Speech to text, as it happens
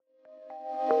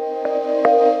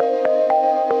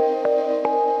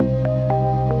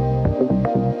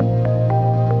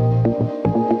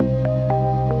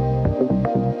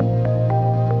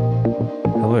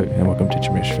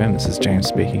This is James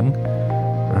speaking.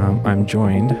 I'm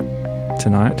joined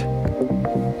tonight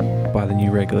by the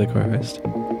new regular co-host,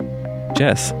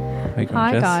 Jess. How you going,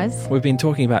 Hi, Jess? guys. We've been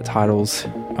talking about titles.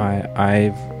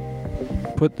 I've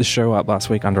put the show up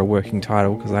last week under a working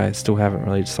title because I still haven't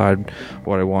really decided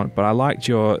what I want. But I liked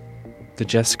the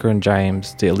Jessica and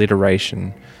James, the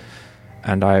alliteration,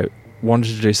 and I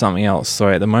wanted to do something else. So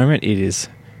at the moment, it is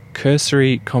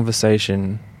Cursory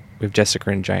Conversation with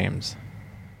Jessica and James.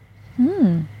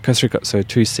 Cursory, so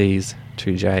 2 C's,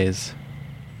 2 J's.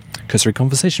 Cursory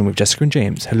Conversation with Jessica and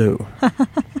James. Hello.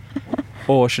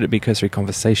 Or should it be Cursory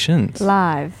Conversations?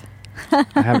 Live. I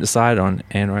haven't decided on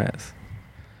NRS.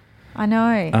 I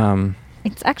know.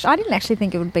 It's actually. I didn't actually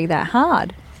think it would be that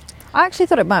hard. I actually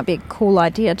thought it might be a cool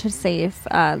idea to see if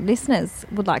listeners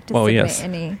would like to submit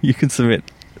any. You can submit.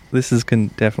 Listeners can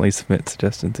definitely submit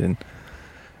suggestions in.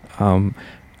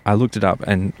 I looked it up,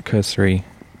 and Cursory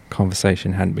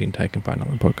Conversation hadn't been taken by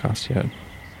another podcast yet,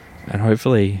 and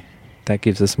hopefully that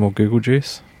gives us more Google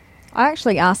juice. I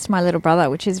actually asked my little brother,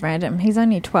 which is random. He's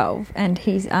only 12, and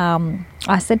he's.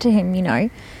 I said to him,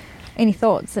 any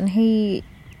thoughts, and he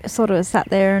sort of sat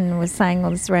there and was saying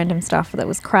all this random stuff that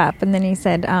was crap, and then he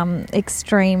said,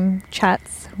 extreme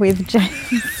chats with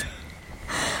James.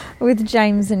 With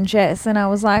James and Jess, and I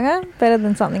was like, better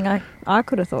than something I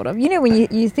could have thought of. When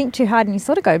you think too hard and you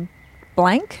sort of go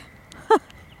blank.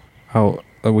 Oh,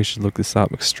 we should look this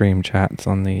up. Extreme chats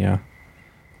on the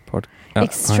pod.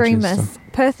 Extremists.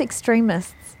 Perth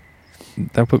extremists.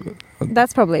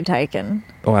 That's probably taken.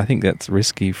 Oh, I think that's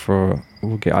risky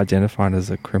we'll get identified as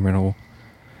a criminal.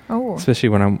 Oh. Especially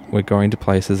when we're going to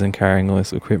places and carrying all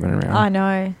this equipment around. I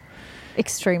know.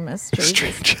 Extremists.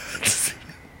 Extreme chats.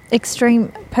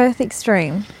 Extreme. Perth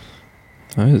extreme.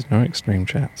 No, there's no extreme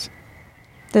chats.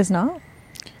 There's not?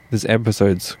 There's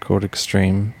episodes called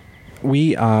Extreme.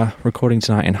 We are recording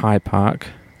tonight in Hyde Park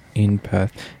in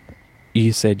Perth.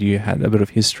 You said you had a bit of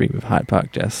history with Hyde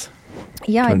Park, Jess.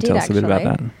 Yeah, I did, tell us actually. a bit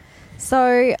about that?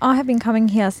 So I have been coming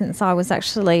here since I was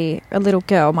actually a little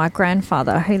girl. My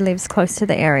grandfather, who lives close to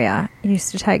the area, used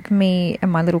to take me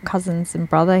and my little cousins and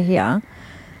brother here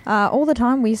all the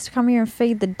time. We used to come here and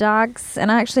feed the ducks,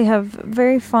 and I actually have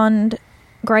very fond,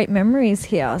 great memories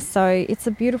here. So it's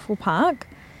a beautiful park.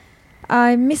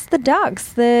 I miss the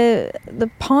ducks. The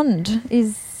pond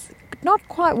is not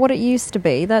quite what it used to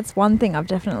be. That's one thing I've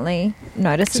definitely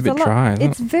noticed. It's a bit dry, isn't it?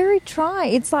 It's very dry.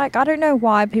 It's like, I don't know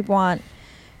why people aren't,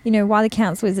 why the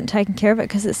council isn't taking care of it,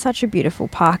 because it's such a beautiful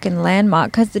park and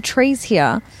landmark, because the trees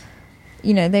here,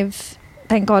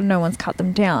 thank God no one's cut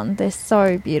them down. They're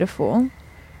so beautiful.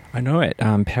 I know at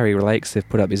Perry Lakes the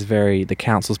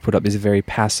council's put up this very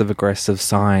passive-aggressive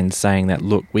sign saying that,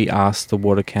 look, we asked the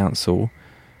water council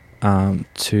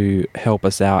to help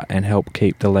us out and help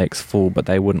keep the lakes full, but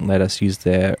they wouldn't let us use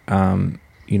their,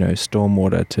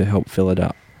 stormwater to help fill it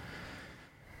up.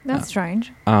 That's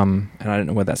strange. And I don't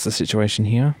know whether that's the situation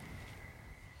here.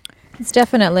 It's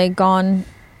definitely gone,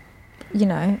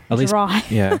 At least, dry.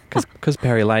 Yeah, because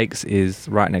Perry Lakes is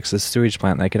right next to the sewage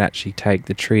plant. They could actually take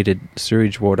the treated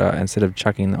sewage water, instead of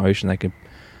chucking in the ocean, they could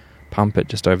pump it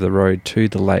just over the road to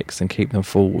the lakes and keep them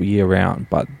full year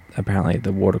round. But apparently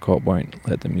the water corp won't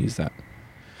let them use that.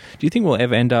 Do you think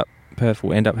Perth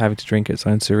will end up having to drink its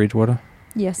own sewage water?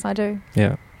 Yes, I do.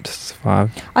 Yeah, to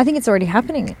survive. I think it's already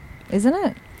happening, isn't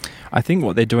it? I think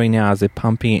what they're doing now is they're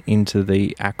pumping it into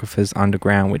the aquifers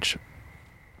underground, which,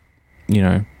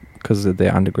 because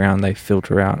they're underground, they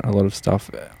filter out a lot of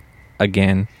stuff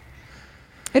again.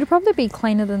 It'll probably be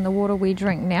cleaner than the water we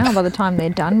drink now by the time they're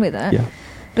done with it. Yeah.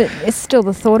 But it's still,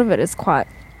 the thought of it is quite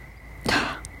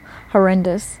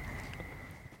horrendous.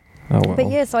 Oh, well. But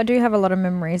yes, I do have a lot of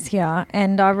memories here.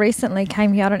 And I recently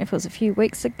came here, I don't know if it was a few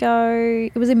weeks ago.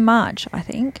 It was in March, I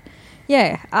think.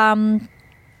 Yeah.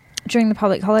 During the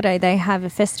public holiday, they have a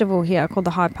festival here called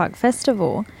the Hyde Park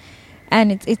Festival.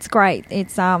 And it's great.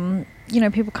 It's,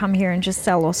 people come here and just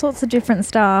sell all sorts of different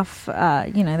stuff.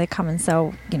 They come and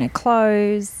sell,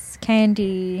 clothes,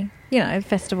 candy,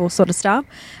 festival sort of stuff.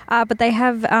 But they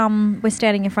have, we're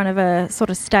standing in front of a sort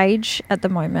of stage at the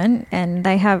moment, and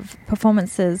they have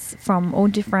performances from all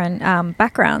different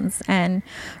backgrounds and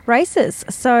races.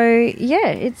 So, yeah,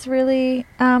 it's really,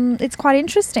 it's quite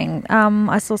interesting.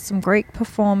 I saw some Greek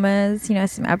performers,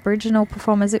 some Aboriginal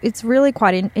performers. It's really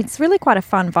quite a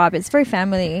fun vibe. It's very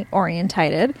family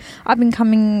orientated. I've been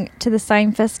coming to the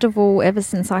same festival ever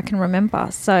since I can remember.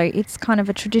 So it's kind of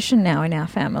a tradition now in our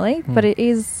family, but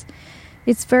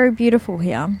it's very beautiful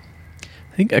here.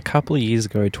 I think a couple of years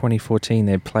ago, 2014,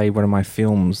 they played one of my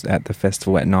films at the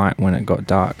festival at night when it got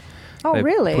dark. Oh, they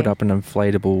really? Put up an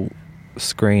inflatable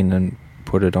screen and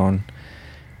put it on.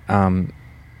 And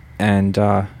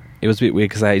it was a bit weird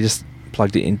because they just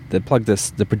plugged it in. They plugged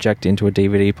the projector into a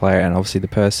DVD player, and obviously the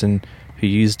person who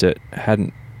used it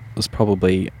was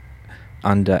probably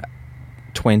under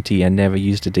 20 and never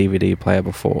used a DVD player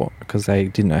before because they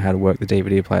didn't know how to work the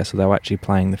DVD player, so they were actually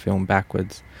playing the film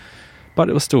backwards. But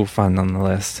it was still fun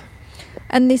nonetheless.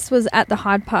 And this was at the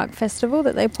Hyde Park Festival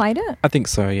that they played it? I think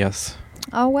so, yes.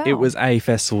 Oh, wow. It was a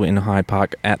festival in Hyde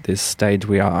Park at this stage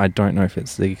we are. I don't know if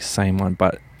it's the same one,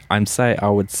 but I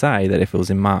would say that if it was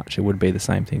in March, it would be the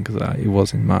same thing because it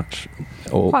was in March.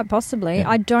 Quite possibly. Yeah.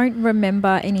 I don't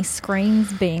remember any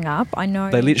screens being up. I know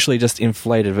they literally just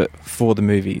inflated it for the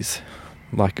movies.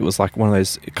 Like it was like one of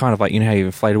those kind of like, you know how you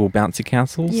have inflatable bouncy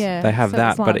castles? Yeah. They have so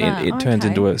that, like but it turns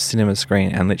into a cinema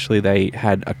screen, and literally they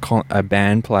had a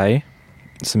band play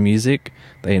some music.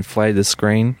 They inflated the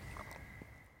screen,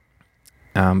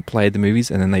 played the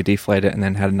movies, and then they deflated it and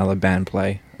then had another band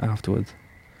play afterwards.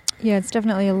 Yeah, it's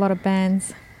definitely a lot of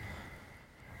bands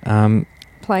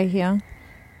play here.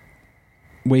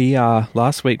 We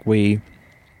last week we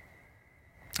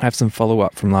have some follow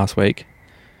up from last week.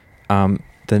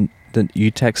 Then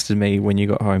you texted me when you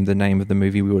got home. The name of the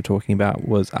movie we were talking about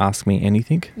was Ask Me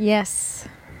Anything. Yes,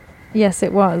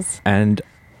 it was. And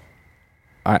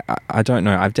I don't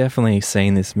know. I've definitely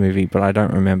seen this movie, but I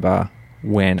don't remember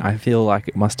when. I feel like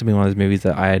it must have been one of those movies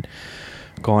that I had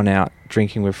gone out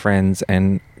drinking with friends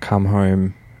and come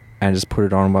home and just put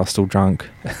it on while still drunk.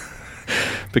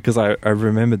 Because I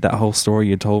remembered that whole story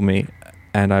you told me,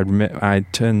 and I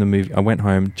turned the movie. I went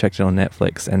home, checked it on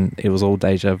Netflix, and it was all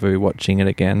deja vu watching it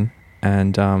again.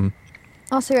 And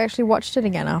so you actually watched it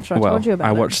again after I told you about it?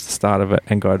 I watched the start of it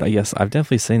and go, yes, I've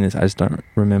definitely seen this. I just don't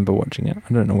remember watching it.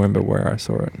 I don't remember where I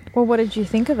saw it. Well, what did you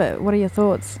think of it? What are your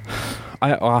thoughts?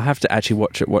 I'll have to actually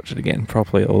watch it again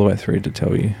properly all the way through to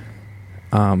tell you.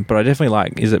 But I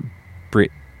definitely is it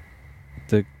Brit,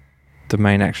 the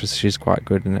main actress? She's quite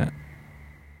good in it,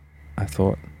 I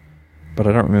thought. But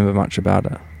I don't remember much about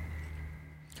it.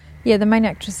 Yeah, the main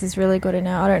actress is really good in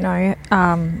it. I don't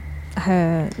know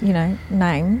her,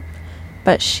 name,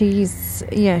 but she's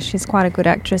quite a good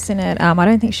actress in it. I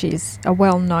don't think she's a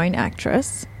well-known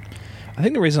actress. I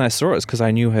think the reason I saw it is because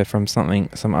I knew her from some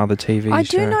other TV show. I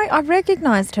do know. I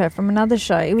recognised her from another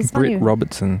show. It was Britt funny.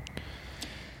 Robertson.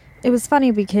 It was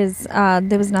funny because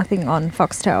there was nothing on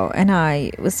Foxtel, and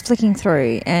I was flicking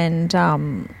through, and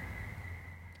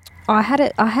I had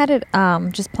it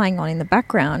just playing on in the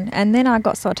background, and then I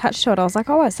got so attached to it, I was like,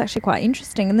 oh, it's actually quite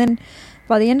interesting. And then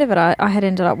by the end of it, I had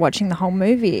ended up watching the whole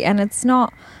movie, and it's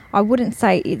not, I wouldn't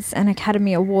say it's an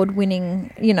Academy Award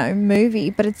winning, movie,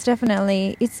 but it's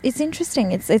definitely, it's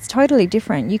interesting. It's totally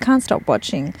different. You can't stop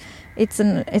watching. It's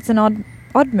an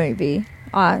odd movie.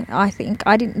 I think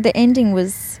the ending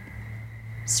was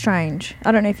strange.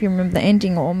 I don't know if you remember the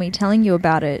ending or me telling you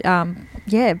about it.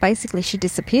 Basically she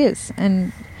disappears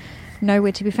and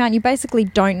nowhere to be found. You basically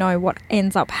don't know what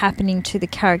ends up happening to the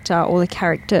character or the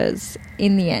characters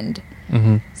in the end.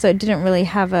 Mm-hmm. So it didn't really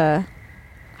have a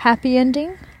happy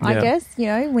ending, I guess, when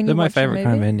they're you my watch favourite a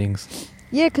kind of movie. endings.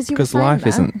 Yeah, because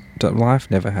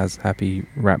life never has happy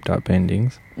wrapped up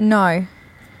endings. No,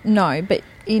 but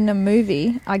in a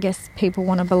movie, I guess people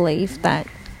want to believe that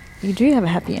you do have a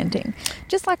happy ending.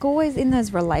 Just like always in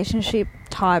those relationship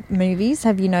type movies,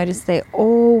 have you noticed they're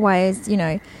always,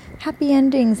 happy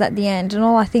endings at the end? And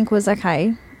all I think was,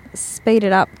 okay, speed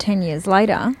it up 10 years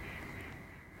later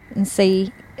and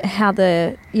see how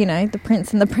the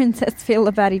prince and the princess feel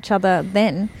about each other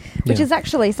then, which is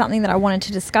actually something that I wanted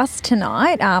to discuss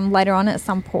tonight, later on at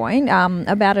some point,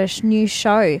 about a new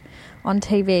show on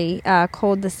TV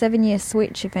called The 7 Year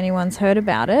Switch, if anyone's heard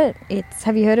about it.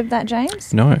 Have you heard of that,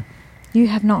 James? No. You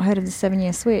have not heard of The 7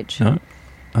 Year Switch? No.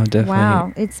 Oh, definitely.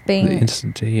 Wow, it's been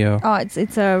interesting to hear. Oh,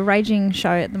 it's a raging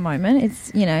show at the moment.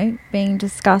 It's being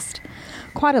discussed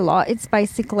quite a lot. It's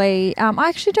basically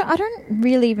I don't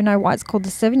really even know why it's called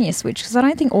The 7 Year Switch, because I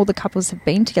don't think all the couples have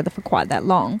been together for quite that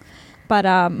long, but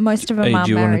most of them are married.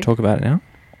 Do you want to talk about it now?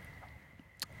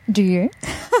 Do you?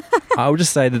 I would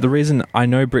just say that the reason I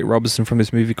know Britt Robertson from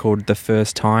this movie called The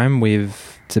First Time,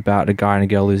 it's about a guy and a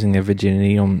girl losing their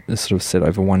virginity on a sort of set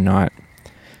over one night.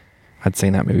 I'd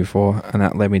seen that movie before, and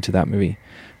that led me to that movie.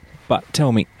 But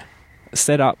tell me,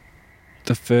 set up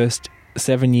the first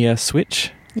 7 year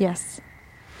switch? Yes.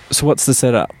 So what's the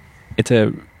setup? It's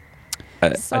a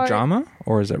drama,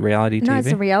 or is it reality TV? No, it's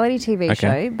a reality TV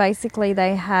show. Basically,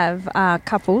 they have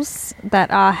couples that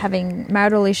are having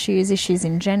marital issues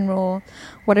in general,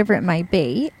 whatever it may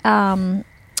be, and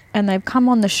they've come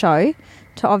on the show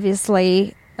to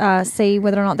obviously see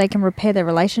whether or not they can repair their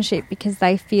relationship, because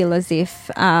they feel as if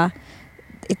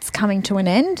it's coming to an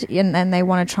end, and they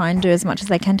want to try and do as much as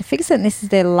they can to fix it, and this is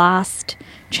their last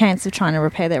chance of trying to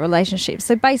repair their relationship.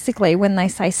 So basically, when they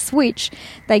say switch,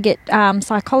 they get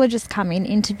psychologists come in,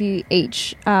 interview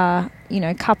each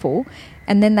couple,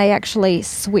 and then they actually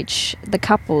switch the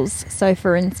couples. So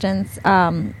for instance,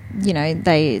 the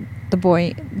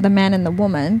man and the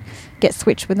woman get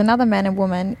switched with another man and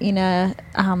woman in a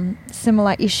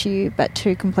similar issue, but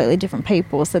two completely different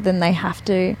people. So then they have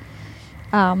to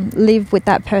live with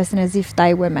that person as if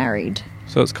they were married.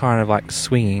 So it's kind of like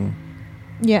swinging.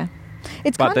 Yeah.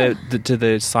 But do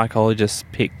the psychologists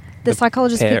pick the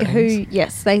psychologists pairings? pick who?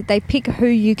 Yes, they pick who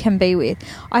you can be with.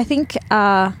 I think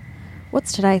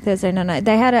what's today? Thursday? No.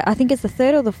 They had I think it's the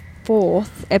third or the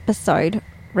fourth episode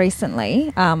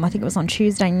recently. I think it was on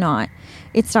Tuesday night.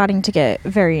 It's starting to get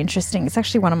very interesting. It's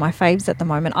actually one of my faves at the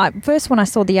moment. First, when I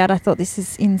saw the ad, I thought, this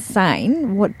is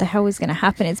insane. What the hell is going to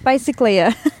happen? It's basically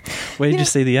a... Where did you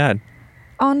see the ad?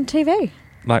 On TV.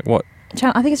 Like what?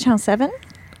 I think it's Channel 7.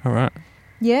 All right.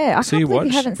 Yeah. So you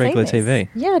watch regular TV?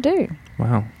 Yeah, I do.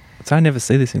 Wow. So I never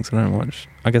see these things. I don't watch.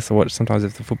 I guess I watch sometimes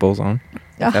if the football's on.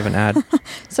 They have an ad.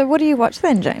 So what do you watch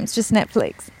then, James? Just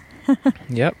Netflix?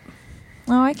 Yep.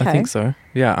 Oh, okay. I think so.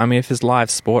 Yeah, I mean, if it's live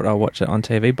sport, I'll watch it on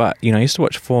TV. But, I used to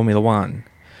watch Formula One,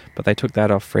 but they took that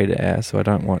off free to air, so I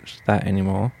don't watch that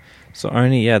anymore. So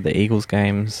only, the Eagles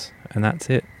games, and that's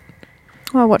it.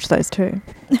 Well, I watch those too.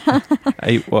 Are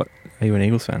you an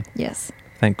Eagles fan? Yes.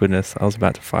 Thank goodness. I was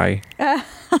about to fire you.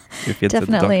 If you'd said the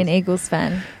Definitely an Dockers. Eagles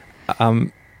fan.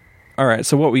 All right,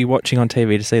 so what were you watching on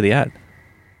TV to see the ad?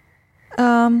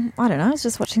 I don't know. I was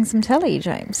just watching some telly,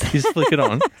 James. You just flick it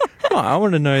on. Oh, I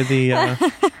want to know the... I don't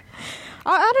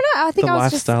know. I think The I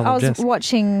lifestyle of was Jess.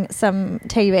 watching some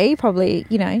TV, probably,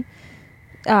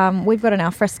 we've got an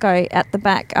alfresco at the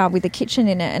back with a kitchen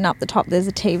in it, and up the top there's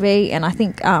a TV, and I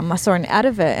think I saw an ad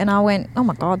of it, and I went, oh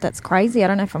my God, that's crazy. I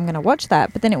don't know if I'm going to watch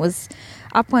that. But then it was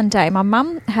up one day. My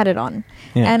mum had it on,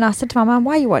 and I said to my mum,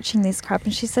 why are you watching this crap?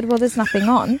 And she said, well, there's nothing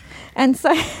on. And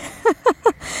so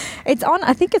it's on.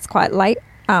 I think it's quite late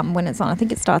when it's on. I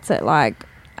think it starts at like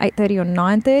 8:30 or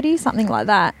 9:30, something like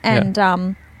that.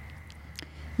 And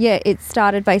it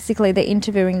started basically they're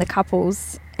interviewing the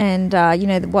couples and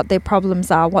what their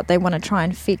problems are, what they want to try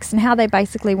and fix, and how they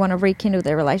basically want to rekindle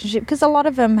their relationship, because a lot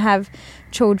of them have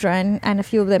children and a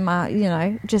few of them are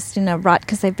just in a rut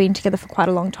because they've been together for quite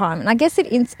a long time. And I guess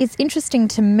it's interesting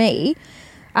to me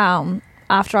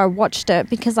after I watched it,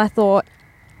 because I thought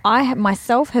I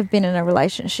myself have been in a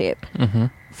relationship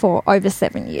for over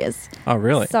 7 years. Oh,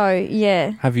 really? So,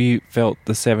 yeah. Have you felt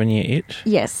the 7-year itch?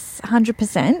 Yes,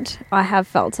 100%. I have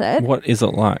felt it. What is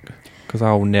it like? Because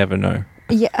I will never know.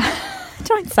 Yeah.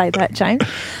 Don't say that, James.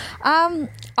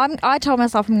 I told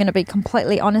myself I'm going to be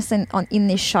completely honest in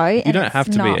this show. You don't have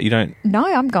to be. You don't... No,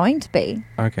 I'm going to be.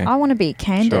 Okay. I want to be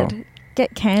candid. Sure.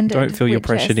 Get candid. Don't feel you're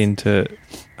pressured into...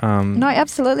 no,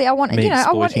 absolutely. I want... me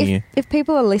I want exploiting if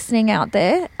people are listening out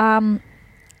there,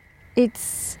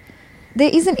 there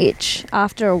is an itch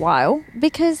after a while,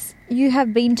 because you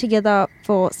have been together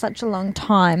for such a long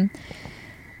time.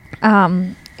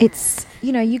 It's,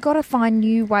 you got to find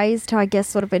new ways to, I guess,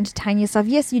 sort of entertain yourself.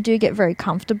 Yes, you do get very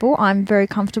comfortable. I'm very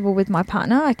comfortable with my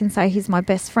partner. I can say he's my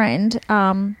best friend.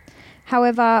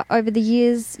 However, over the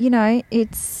years,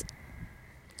 it's,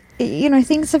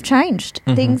 things have changed.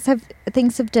 Mm-hmm.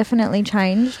 Things have definitely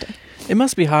changed. It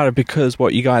must be harder because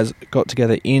you guys got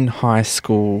together in high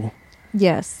school.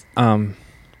 Yes.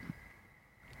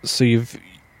 So you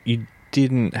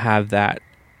didn't have that,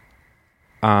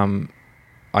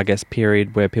 I guess,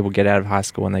 period where people get out of high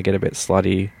school and they get a bit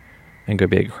slutty and go a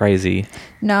bit crazy.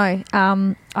 No,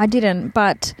 I didn't.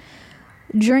 But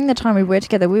during the time we were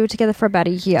together for about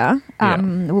a year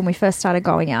when we first started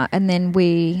going out, and then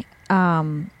we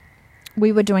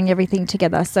were doing everything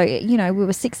together. So, we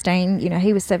were 16,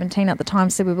 he was 17 at the time.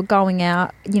 So we were going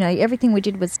out, everything we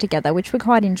did was together, which we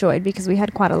quite enjoyed because we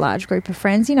had quite a large group of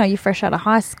friends. You're fresh out of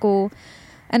high school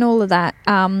and all of that.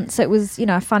 So it was,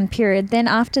 a fun period. Then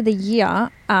after the year,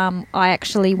 I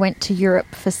actually went to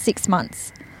Europe for 6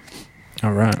 months.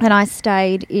 All right. And I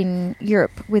stayed in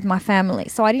Europe with my family.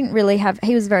 So I didn't really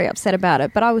he was very upset about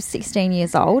it, but I was 16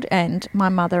 years old and my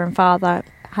mother and father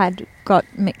had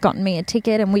gotten me a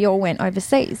ticket and we all went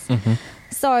overseas. Mm-hmm.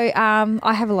 So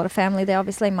I have a lot of family there,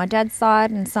 obviously, my dad's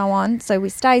side and so on. So we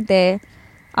stayed there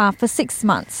for 6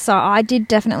 months. So I did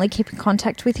definitely keep in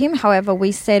contact with him. However,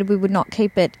 we said we would not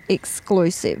keep it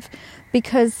exclusive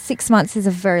because 6 months is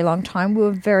a very long time. We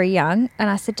were very young. And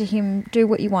I said to him, do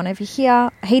what you want over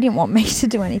here. He didn't want me to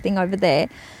do anything over there.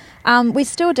 We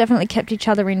still definitely kept each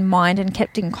other in mind and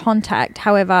kept in contact.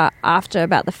 However, after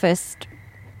about the first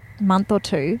month or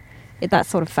two, that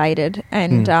sort of faded.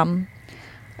 And,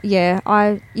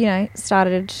 I,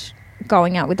 started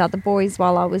going out with other boys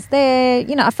while I was there.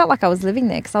 I felt like I was living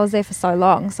there because I was there for so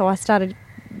long. So I started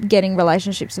getting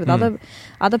relationships with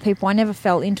other people. I never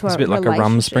fell into it's a bit like a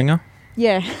Rumspringer.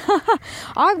 Yeah.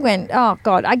 I went, oh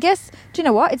God, I guess, do you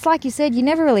know what? It's like you said, you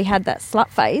never really had that slut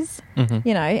phase,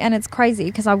 and it's crazy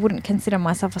because I wouldn't consider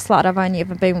myself a slut. I've only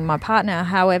ever been with my partner.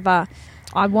 However,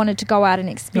 I wanted to go out and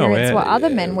experience what other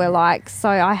men were like. So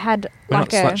I had we're not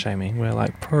slut shaming. We're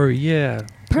like, do what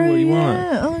you want.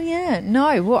 Oh, yeah.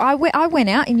 No. Well, I went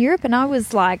out in Europe and I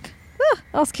was like,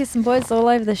 I was kissing boys all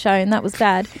over the show and that was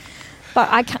bad. But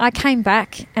I came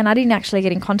back and I didn't actually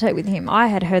get in contact with him. I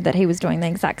had heard that he was doing the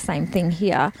exact same thing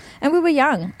here. And we were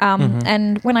young.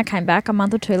 And when I came back, a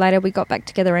month or two later, we got back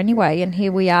together anyway. And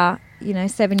here we are,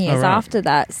 7 years after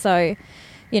that. So,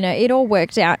 it all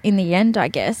worked out in the end, I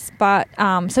guess. But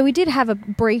so we did have a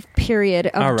brief period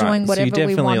of doing whatever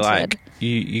we wanted.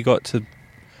 You got to,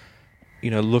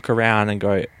 look around and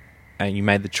go... And you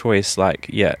made the choice,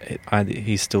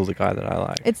 he's still the guy that I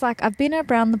like. It's like I've been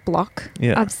around the block.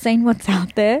 Yeah. I've seen what's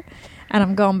out there, and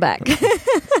I'm going back.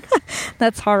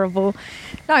 That's horrible.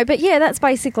 No, but yeah, that's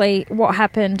basically what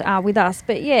happened with us.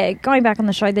 But yeah, going back on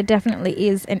the show, there definitely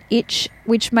is an itch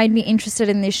which made me interested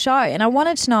in this show. And I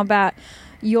wanted to know about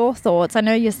your thoughts. I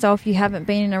know yourself, you haven't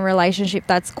been in a relationship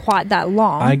that's quite that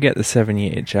long. I get the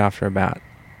 7-year itch after about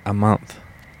a month.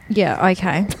 Yeah,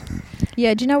 okay.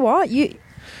 Yeah, do you know what?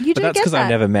 But that's because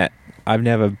I've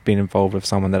never been involved with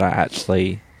someone that I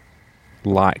actually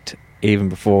liked even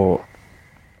before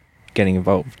getting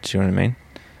involved. Do you know what I mean?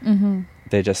 Mm-hmm.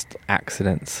 They're just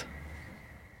accidents.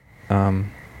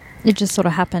 It just sort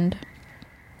of happened.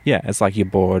 Yeah, it's like you're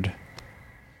bored.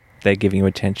 They're giving you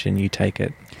attention, you take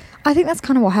it. I think that's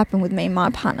kind of what happened with me and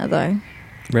my partner, though.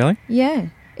 Really? Yeah.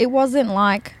 It wasn't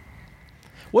like...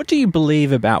 What do you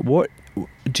believe about...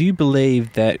 Do you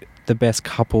believe that the best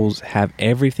couples have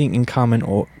everything in common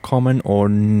or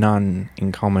none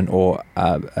in common or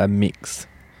a mix?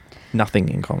 Nothing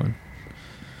in common.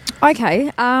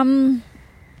 Okay.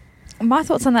 My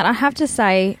thoughts on that, I have to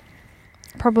say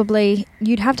probably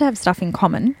you'd have to have stuff in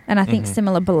common and I think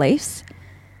similar beliefs.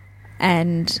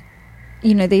 And,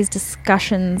 these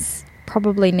discussions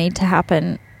probably need to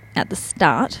happen at the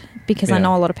start because I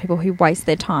know a lot of people who waste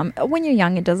their time. When you're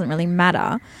young, it doesn't really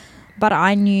matter. But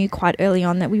I knew quite early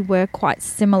on that we were quite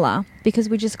similar because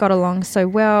we just got along so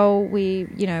well. We,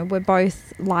 we're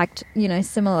both liked,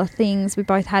 similar things. We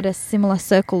both had a similar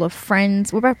circle of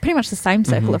friends. We're pretty much the same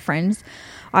circle of friends,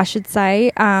 I should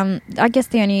say. I guess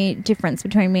the only difference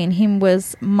between me and him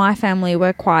was my family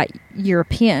were quite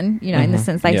European, in the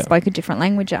sense they spoke a different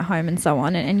language at home and so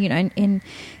on. And in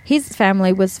his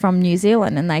family was from New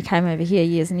Zealand and they came over here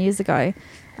years and years ago.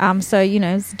 So,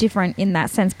 it's different in that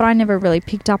sense. But I never really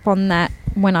picked up on that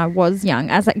when I was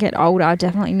young. As I get older, I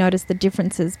definitely noticed the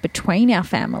differences between our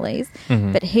families.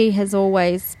 But he has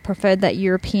always preferred that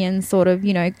European sort of,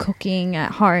 cooking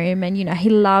at home. And, he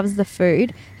loves the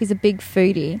food. He's a big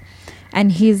foodie.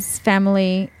 And his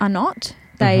family are not.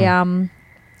 They,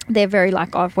 they're very like,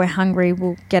 if we're hungry,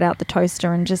 we'll get out the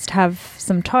toaster and just have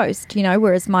some toast,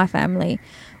 Whereas my family,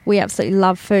 we absolutely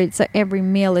love food. So every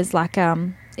meal is like...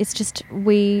 it's just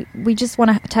we just want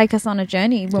to take us on a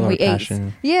journey when we eat.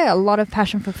 Yeah, a lot of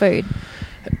passion for food.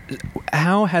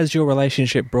 How has your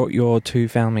relationship brought your two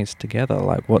families together?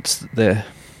 Like,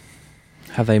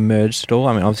 have they merged at all?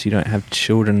 I mean, obviously you don't have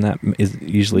children. That is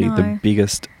usually the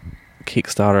biggest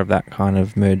kickstarter of that kind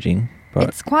of merging. But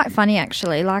it's quite funny,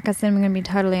 actually. Like I said, I'm going to be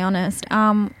totally honest.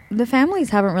 The families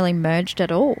haven't really merged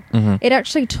at all. It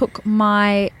actually took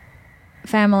my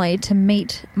family to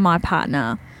meet my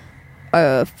partner.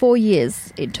 4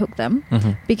 years it took them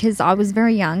because I was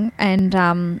very young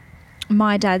and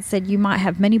my dad said you might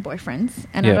have many boyfriends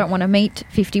and I don't want to meet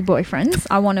 50 boyfriends.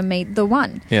 I want to meet the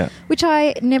one. Yeah. Which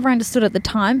I never understood at the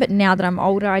time, but now that I'm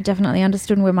older, I definitely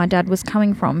understood where my dad was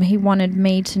coming from. He wanted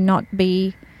me to not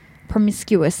be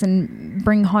promiscuous and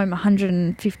bring home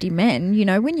 150 men.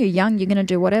 When you're young, you're going to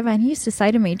do whatever. And he used to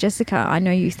say to me, Jessica, I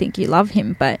know you think you love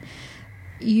him, but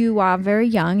you are very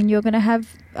young and you're going to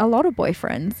have a lot of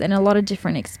boyfriends and a lot of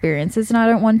different experiences, and I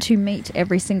don't want to meet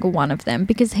every single one of them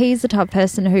because he's the type of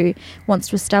person who wants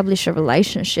to establish a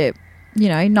relationship,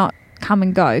 not come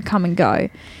and go.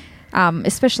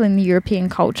 Especially in the European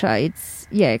culture, it's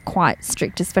quite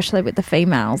strict, especially with the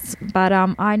females. But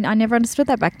I never understood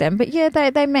that back then. But yeah,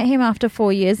 they met him after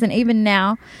 4 years, and even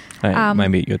now,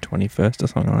 maybe at your 21st or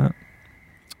something like that.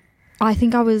 I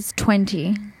think I was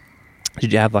 20.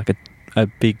 Did you have like a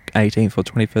big 18th or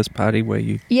 21st party where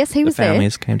yes, he was the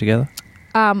families came together?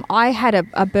 I had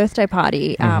a birthday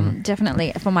party,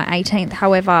 definitely for my 18th.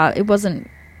 However, it wasn't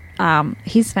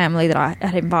his family that I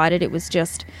had invited. It was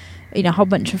just, a whole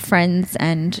bunch of friends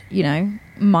and,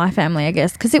 my family, I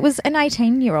guess. Because it was an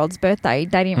 18-year-old's birthday.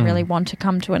 They didn't really want to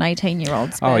come to an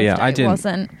 18-year-old's birthday. Oh, yeah, I didn't. It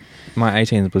wasn't... My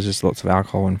 18th was just lots of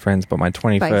alcohol and friends, but my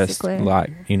 21st, Basically.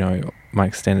 my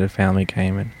extended family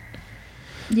came and...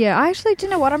 Yeah, I actually, do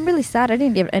you know what? I'm really sad I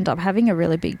didn't end up having a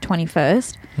really big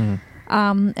 21st.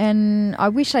 And I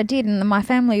wish I did. And my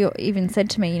family even said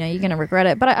to me, you're going to regret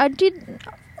it. But I did...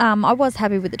 I was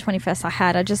happy with the 21st I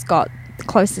had. I just got the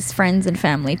closest friends and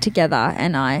family together,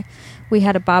 and we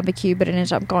had a barbecue, but it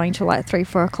ended up going till like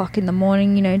 3-4 o'clock in the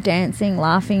morning, dancing,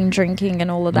 laughing, drinking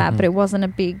and all of that. But it wasn't a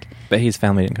big... But his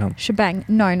family didn't come? Shebang.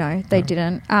 No, they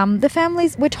didn't. The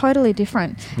families were totally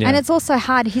different. Yeah. And it's also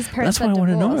hard. His parents That's what I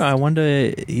want to know. I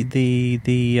wonder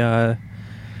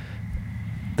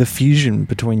the fusion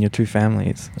between your two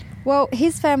families. Well,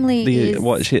 his family is...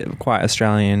 quite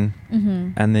Australian,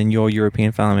 and then your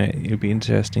European family, it would be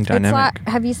interesting dynamic. It's like,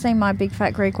 have you seen My Big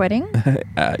Fat Greek Wedding?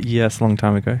 Yes, a long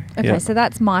time ago. Okay, so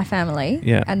that's my family.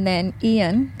 Yeah. And then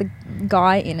Ian, the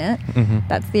guy in it,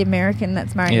 that's the American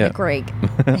that's marrying the Greek.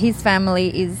 His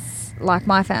family is like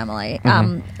my family,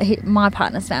 my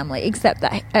partner's family, except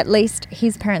that at least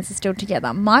his parents are still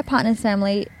together. My partner's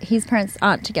family, his parents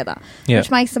aren't together, which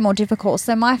makes it more difficult.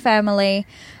 So my family...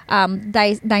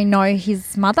 they know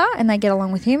his mother and they get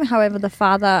along with him. However, the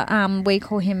father, we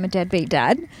call him a deadbeat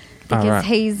dad because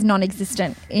he's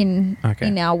non-existent in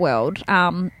our world.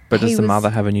 But does the mother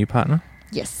have a new partner?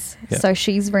 Yes. Yep. So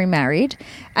she's remarried.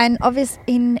 And obviously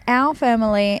in our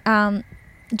family,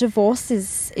 divorce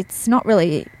it's not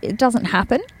really, it doesn't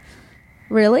happen,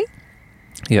 really.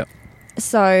 Yeah.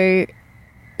 So...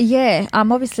 Yeah,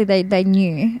 obviously they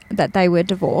knew that they were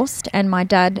divorced, and my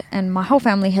dad and my whole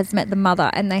family has met the mother,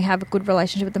 and they have a good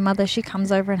relationship with the mother. She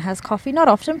comes over and has coffee, not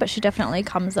often, but she definitely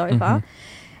comes over,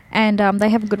 and they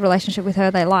have a good relationship with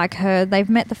her. They like her. They've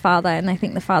met the father, and they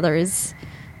think the father is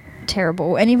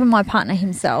terrible. And even my partner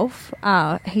himself,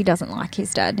 he doesn't like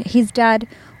his dad. His dad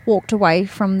walked away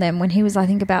from them when he was, I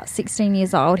think, about 16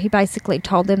 years old. He basically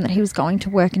told them that he was going to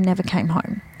work and never came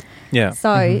home. Yeah.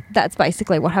 So that's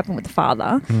basically what happened with the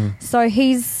father. So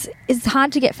it's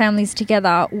hard to get families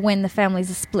together when the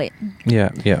families are split.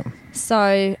 Yeah, yeah.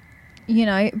 So,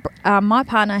 my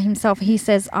partner himself, he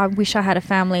says, I wish I had a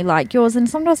family like yours. And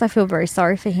sometimes I feel very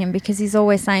sorry for him because he's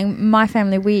always saying, my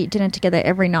family, we eat dinner together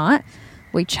every night.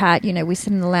 We chat, we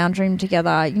sit in the lounge room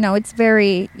together. It's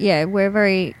very, we're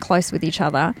very close with each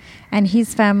other. And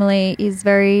his family is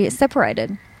very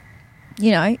separated.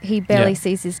 He barely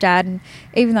sees his dad, and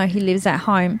even though he lives at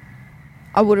home,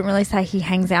 I wouldn't really say he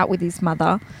hangs out with his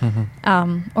mother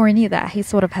or any of that. He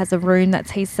sort of has a room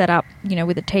that's he's set up,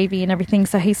 with a TV and everything.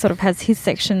 So he sort of has his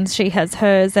sections, she has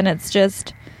hers, and it's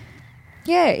just,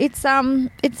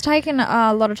 it's taken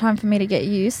a lot of time for me to get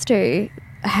used to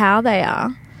how they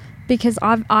are, because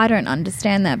I don't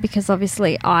understand that, because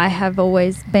obviously I have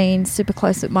always been super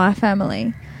close with my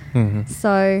family.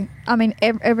 So, I mean,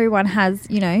 everyone has,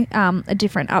 a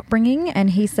different upbringing, and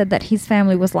he said that his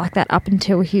family was like that up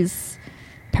until his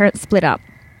parents split up.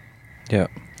 Yeah.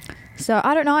 So,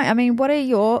 I don't know. I mean, what are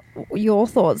your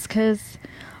thoughts? Because,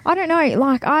 I don't know,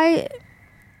 like,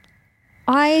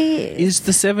 Is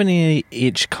the 70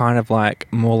 itch kind of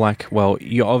like, more like, well,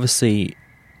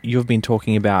 you've been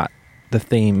talking about the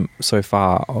theme so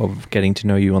far of getting to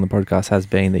know you on the podcast has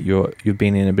been that you've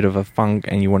been in a bit of a funk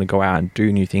and you want to go out and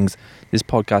do new things. This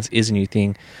podcast is a new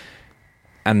thing.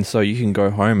 And so you can go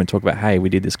home and talk about, hey, we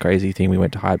did this crazy thing. We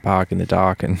went to Hyde Park in the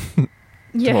dark and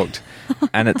talked.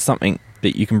 And it's something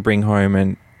that you can bring home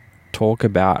and talk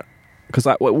about. Because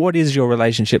like, what is your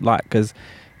relationship like? Because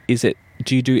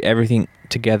do you do everything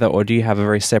together, or do you have a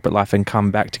very separate life and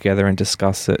come back together and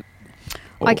discuss it?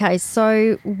 Okay,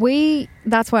 so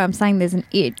that's why I'm saying there's an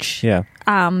itch. Yeah.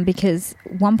 Because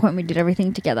one point we did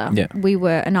everything together. Yeah. We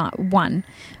were one,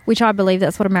 which I believe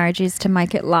that's what a marriage is, to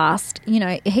make it last.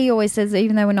 He always says that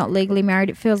even though we're not legally married,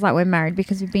 it feels like we're married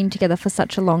because we've been together for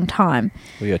such a long time.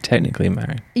 We are technically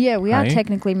married. Yeah, we are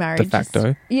technically married. De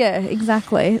facto. Yeah,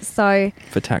 exactly. So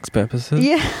for tax purposes.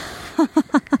 Yeah.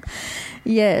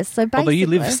 Yeah, so basically... Although you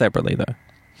live separately though.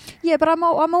 Yeah, but I'm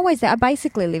always there. I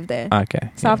basically live there.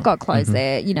 Okay. So I've got clothes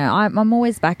there. I'm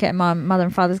always back at my mother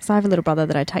and father's because I have a little brother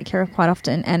that I take care of quite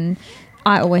often, and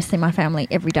I always see my family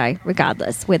every day,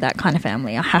 regardless. We're that kind of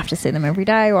family. I have to see them every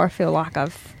day, or I feel like I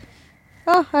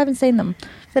haven't seen them.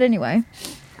 But anyway,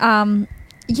 so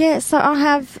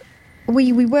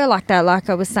we were like that, like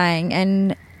I was saying,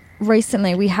 and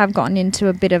recently we have gotten into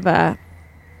a bit of a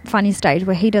funny stage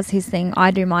where he does his thing, I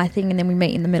do my thing, and then we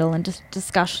meet in the middle and just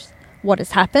discuss what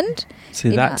has happened. See,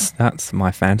 You know. that's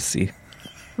my fantasy.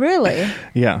 Really?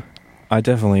 Yeah. I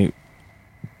definitely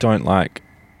don't like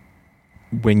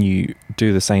when you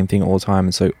do the same thing all the time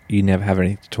and so you never have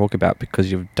anything to talk about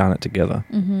because you've done it together,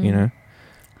 you know?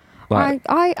 Like,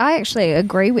 I actually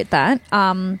agree with that.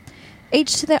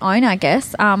 Each to their own, I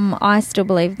guess. I still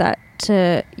believe that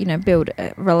to, build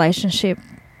a relationship,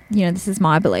 this is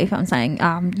my belief. I'm saying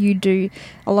you do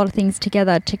a lot of things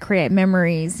together to create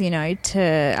memories,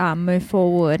 to move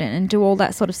forward and do all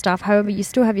that sort of stuff. However, you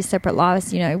still have your separate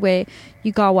lives, where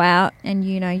you go out and,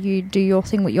 you do your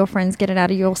thing with your friends, get it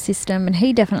out of your system. And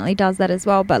he definitely does that as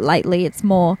well. But lately it's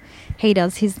more he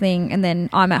does his thing and then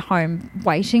I'm at home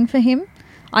waiting for him,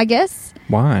 I guess.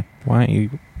 why? Why aren't you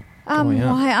going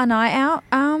out? Why aren't I out?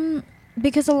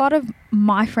 Because a lot of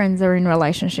my friends are in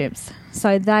relationships.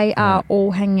 So they are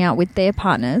all hanging out with their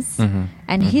partners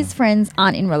and his friends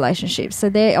aren't in relationships. So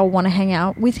they all want to hang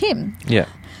out with him. Yeah.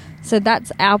 So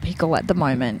that's our pickle at the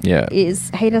moment. Yeah. Is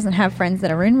he doesn't have friends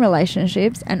that are in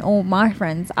relationships and all my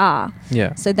friends are.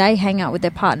 Yeah. So they hang out with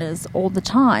their partners all the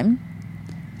time.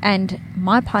 And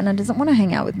my partner doesn't want to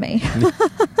hang out with me.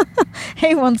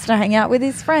 He wants to hang out with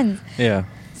his friends. Yeah.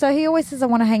 So he always says, I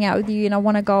want to hang out with you and I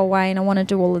want to go away and I want to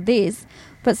do all of this.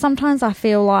 But sometimes I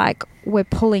feel like we're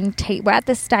pulling teeth. We're at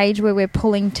the stage where we're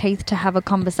pulling teeth to have a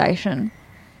conversation.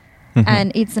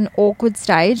 And it's an awkward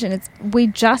stage. And we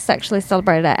just actually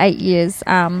celebrated our 8 years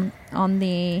on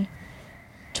the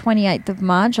 28th of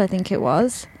March, I think it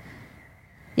was.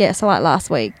 Yeah, so like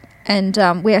last week. And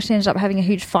we actually ended up having a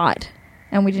huge fight.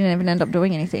 And we didn't even end up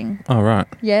doing anything. Oh, right.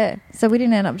 Yeah, so we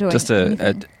didn't end up doing Just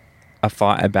anything. a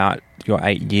fight about your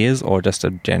 8 years or just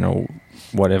a general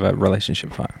whatever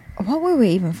relationship fight? What were we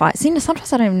even fighting? See,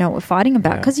 sometimes I don't even know what we're fighting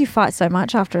about because you fight so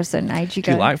much after a certain age.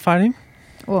 Do you like fighting?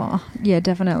 Well, yeah,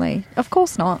 definitely. Of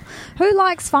course not. Who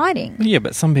likes fighting? Yeah,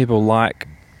 but some people like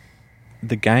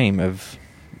the game of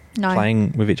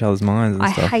playing with each other's minds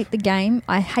and stuff. I hate the game.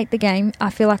 I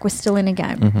feel like we're still in a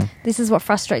game. This is what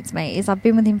frustrates me is I've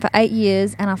been with him for 8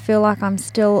 years and I feel like I'm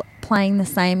still playing the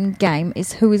same game.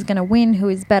 Is who is going to win, who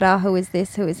is better, who is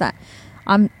this, who is that.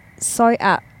 I'm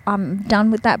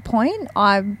done with that point.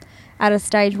 I'm at a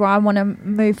stage where I want to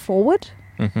move forward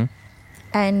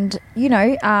and,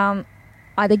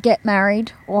 either get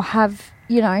married or have,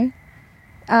 a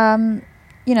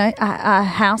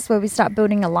house where we start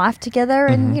building a life together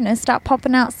and, start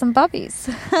popping out some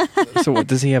bubbies. So what,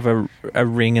 does he have a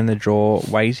ring in the drawer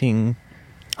waiting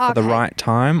for the right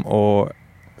time or?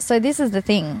 So this is the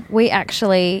thing. We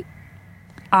actually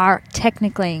are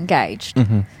technically engaged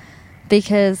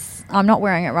because I'm not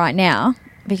wearing it right now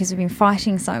because we've been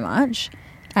fighting so much.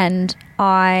 And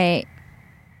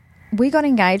we got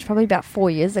engaged probably about 4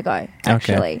 years ago,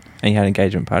 actually. Okay. And you had an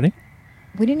engagement party?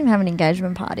 We didn't even have an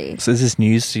engagement party. So is this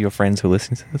news to your friends who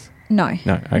listen to this? No.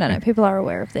 No, okay. No, people are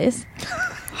aware of this.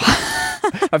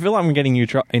 I feel like I'm getting you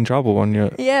in trouble on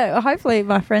your... Yeah, hopefully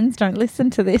my friends don't listen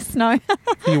to this. No.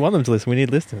 You want them to listen. We need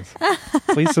listeners.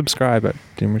 Please subscribe at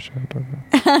Dim Show.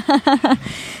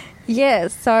 Yeah,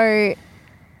 so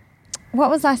what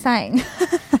was I saying?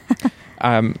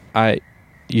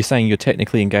 You're saying you're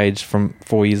technically engaged from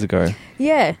 4 years ago.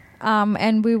 Yeah.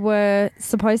 And we were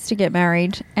supposed to get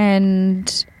married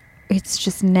and it's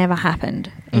just never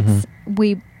happened.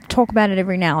 We talk about it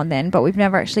every now and then, but we've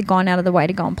never actually gone out of the way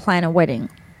to go and plan a wedding.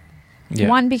 Yeah.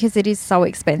 One, because it is so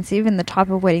expensive and the type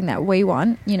of wedding that we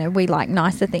want, we like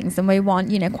nicer things and we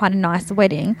want, quite a nice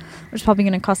wedding, which is probably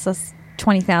going to cost us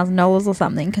 $20,000 or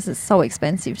something because it's so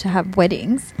expensive to have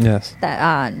weddings. Yes. That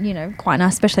are, quite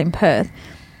nice, especially in Perth.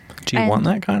 Do you want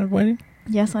that kind of wedding?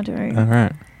 Yes, I do. All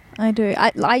right. I do.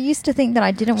 I used to think that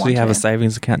I didn't want to. So you have a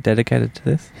savings account dedicated to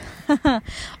this?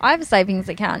 I have a savings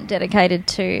account dedicated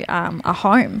to a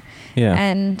home. Yeah.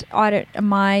 And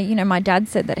my dad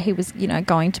said that he was,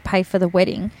 going to pay for the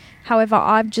wedding. However,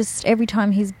 I've just, every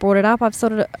time he's brought it up, I've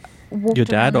sort of walked Your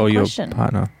dad or your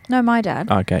partner? No, my dad.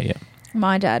 Okay, yeah.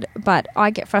 My dad. But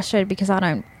I get frustrated because I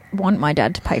don't want my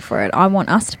dad to pay for it. I want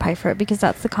us to pay for it because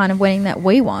that's the kind of wedding that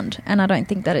we want. And I don't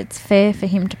think that it's fair for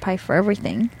him to pay for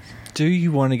everything. Do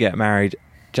you want to get married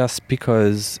just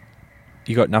because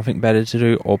you got nothing better to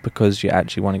do or because you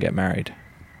actually want to get married?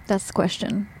 That's the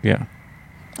question. Yeah.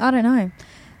 I don't know.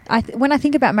 When I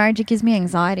think about marriage, it gives me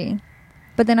anxiety.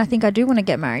 But then I think I do want to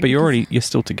get married. But you're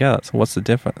still together, so what's the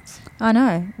difference? I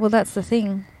know. Well, that's the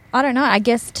thing. I don't know. I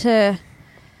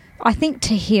think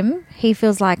to him, he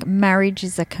feels like marriage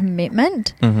is a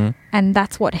commitment and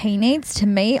that's what he needs. To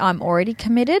me, I'm already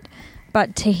committed.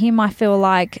 But to him, I feel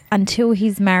like until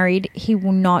he's married, he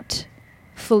will not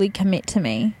fully commit to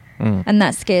me. And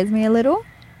that scares me a little.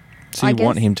 So you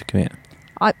want him to commit?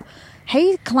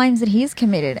 he claims that he is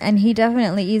committed, and he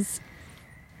definitely is,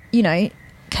 you know,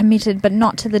 committed, but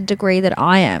not to the degree that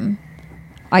I am,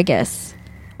 I guess.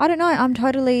 I don't know. I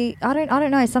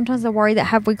don't know. Sometimes I worry that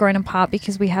have we grown apart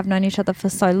because we have known each other for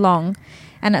so long,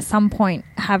 and at some point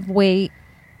have we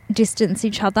distanced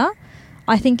each other?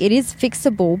 I think it is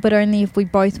fixable, but only if we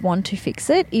both want to fix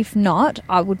it. If not,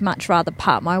 I would much rather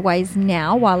part my ways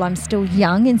now while I'm still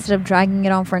young instead of dragging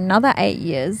it on for another 8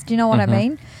 years. Do you know what I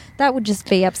mean? That would just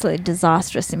be absolutely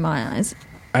disastrous in my eyes.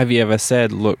 Have you ever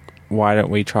said, look, why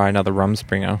don't we try another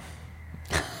Rumspringa?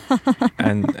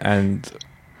 and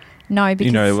no, because...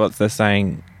 You know what they're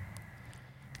saying?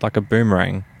 Like a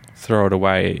boomerang. Throw it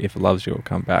away. If it loves you, it'll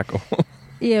come back.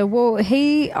 Yeah, well,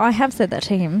 I have said that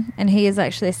to him, and he has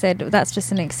actually said that's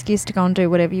just an excuse to go and do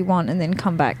whatever you want and then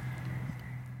come back.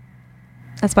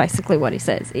 That's basically what he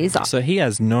says. So he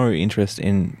has no interest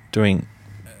in doing,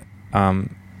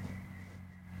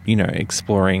 you know,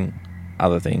 exploring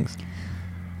other things.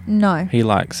 No. He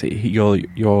likes it.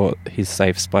 You're his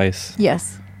safe space.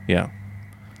 Yes. Yeah.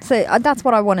 So that's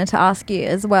what I wanted to ask you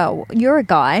as well. You're a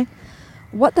guy.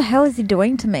 What the hell is he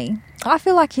doing to me? I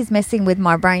feel like he's messing with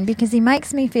my brain because he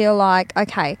makes me feel like,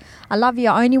 okay, I love you,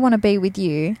 I only want to be with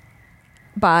you,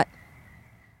 but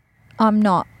I'm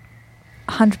not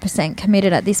 100%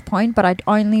 committed at this point, but I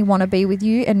only want to be with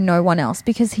you and no one else.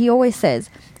 Because he always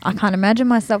says, I can't imagine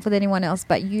myself with anyone else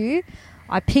but you.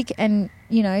 I pick and,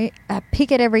 you know, I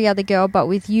pick at every other girl, but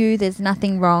with you, there's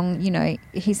nothing wrong. You know,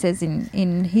 he says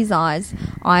in his eyes,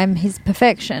 I'm his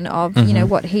perfection of, you know,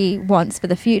 what he wants for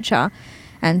the future.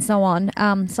 And so on.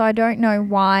 So I don't know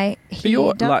why he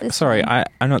does this. Sorry, I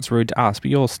know it's rude to ask, but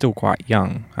you're still quite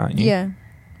young, aren't you? Yeah.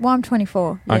 Well, I'm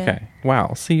 24. Yeah. Okay.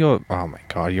 Wow. So oh my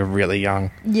God, you're really young.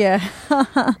 Yeah.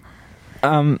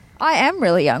 I am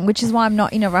really young, which is why I'm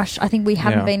not in a rush. I think we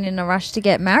haven't been in a rush to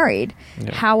get married.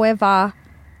 Yeah. However,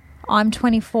 I'm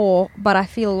 24, but I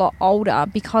feel a lot older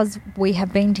because we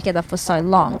have been together for so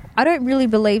long. I don't really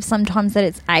believe sometimes that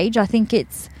it's age. I think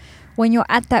it's when you're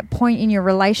at that point in your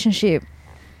relationship,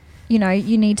 you know,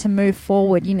 you need to move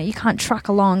forward. You know, you can't truck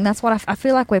along. That's what I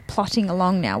feel like we're plotting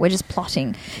along now. We're just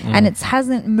plotting and it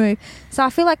hasn't moved. So I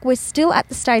feel like we're still at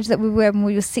the stage that we were when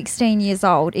we were 16 years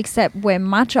old, except we're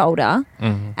much older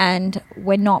and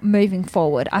we're not moving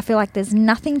forward. I feel like there's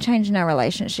nothing changed in our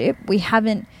relationship. We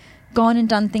haven't gone and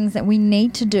done things that we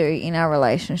need to do in our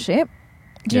relationship.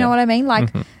 Do you know what I mean? Like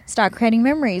start creating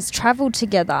memories, travel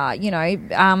together, you know,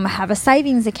 have a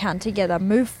savings account together,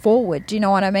 move forward. Do you know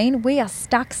what I mean? We are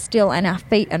stuck still and our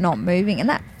feet are not moving, and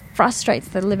that frustrates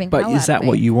the living hell out of me. But is that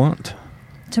what you want?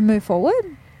 To move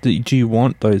forward? Do you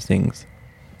want those things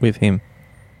with him?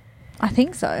 I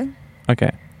think so. Okay.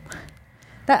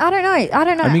 I don't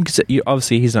know. I mean, cause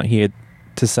obviously he's not here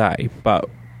to say, but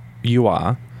you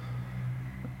are.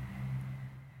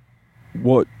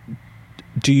 What...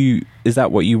 is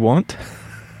that what you want?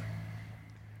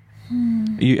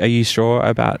 Are you sure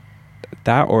about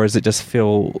that, or does it just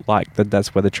feel like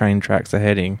that's where the train tracks are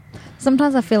heading?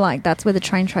 Sometimes I feel like that's where the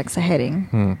train tracks are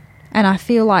heading. And I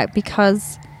feel like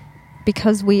because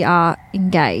we are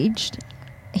engaged,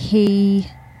 we,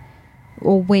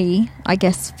 I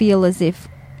guess, feel as if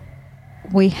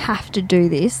we have to do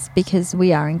this because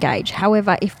we are engaged.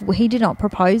 However, if he did not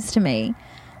propose to me,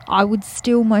 I would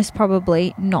still most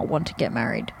probably not want to get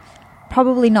married.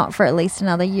 Probably not for at least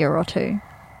another year or two.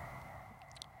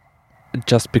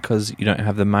 Just because you don't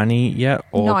have the money yet?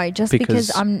 Or no, just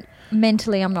because I'm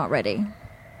not ready.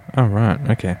 Oh, right.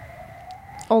 Okay.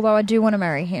 Although I do want to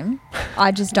marry him.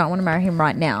 I just don't want to marry him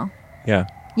right now. Yeah.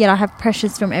 Yet I have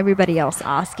pressures from everybody else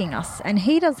asking us. And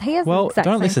he has the exact same pressures. Well,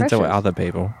 don't listen to other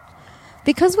people.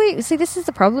 Because this is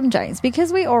the problem, James.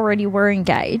 Because we already were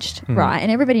engaged, right,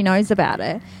 and everybody knows about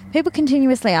it, people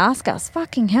continuously ask us,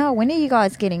 fucking hell, when are you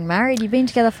guys getting married? You've been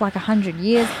together for like 100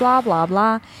 years, blah, blah,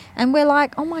 blah. And we're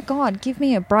like, oh my God, give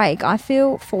me a break. I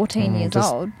feel 14 years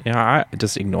old. Yeah, I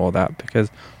just ignore that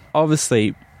because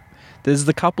obviously there's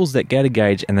the couples that get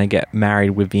engaged and they get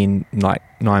married within like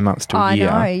 9 months to a year.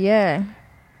 I know, yeah.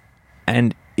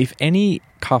 And if any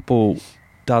couple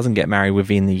doesn't get married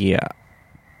within the year,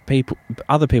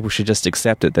 other people should just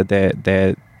accept it that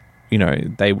they're you know,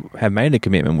 they have made a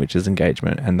commitment, which is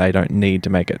engagement, and they don't need to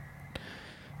make it,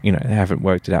 you know, they haven't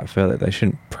worked it out further. They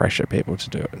shouldn't pressure people to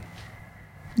do it.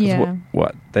 Yeah.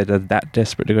 What they're that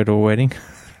desperate to go to a wedding?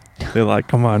 They're like,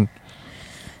 come on.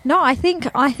 No, I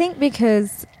think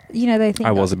because, you know, they think...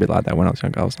 I was a bit like that when I was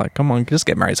younger. I was like, come on, just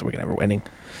get married so we can have a wedding.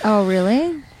 Oh,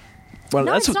 really? Well,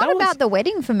 no, it's not about the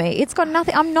wedding for me. It's got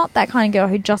nothing... I'm not that kind of girl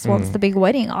who just wants the big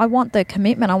wedding. I want the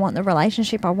commitment. I want the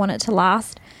relationship. I want it to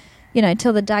last, you know,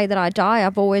 till the day that I die,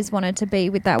 I've always wanted to be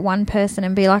with that one person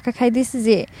and be like, okay, this is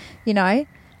it, you know.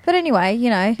 But anyway, you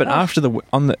know. But after the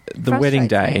wedding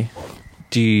day,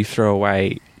 do you throw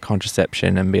away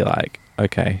contraception and be like,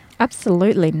 okay?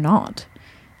 Absolutely not.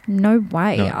 No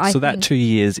way. No. So that 2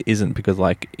 years isn't because,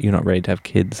 like, you're not ready to have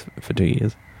kids for 2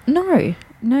 years? No.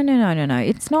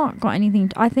 It's not got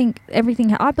anything. I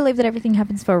believe that everything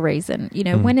happens for a reason. You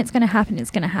know, when it's going to happen,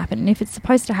 it's going to happen. And if it's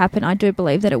supposed to happen, I do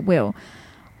believe that it will.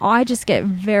 I just get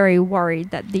very worried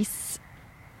that this,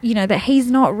 you know, that he's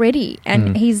not ready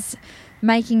and he's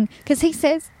making, because he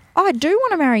says, oh, I do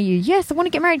want to marry you. Yes, I want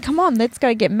to get married. Come on, let's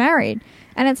go get married.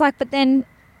 And it's like, but then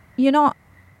you're not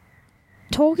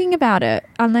talking about it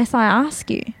unless I ask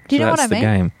you. Do you know what I mean? That's the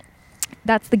game.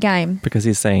 That's the game. Because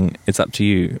he's saying it's up to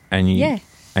you, and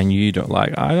you don't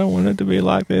like, I don't want it to be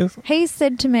like this. He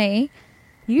said to me,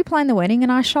 you plan the wedding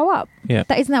and I show up. Yeah.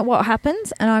 Isn't that what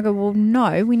happens? And I go, well,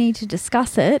 no, we need to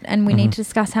discuss it, and we need to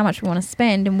discuss how much we want to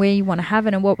spend and where you want to have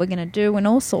it and what we're going to do and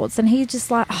all sorts. And he's just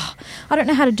like, oh, I don't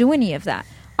know how to do any of that.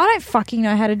 I don't fucking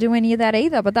know how to do any of that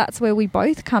either, but that's where we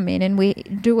both come in and we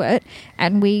do it,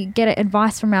 and we get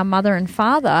advice from our mother and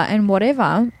father and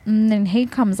whatever. And then he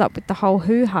comes up with the whole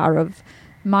hoo-ha of,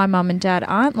 my mum and dad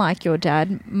aren't like your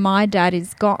dad. My dad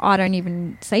is gone. I don't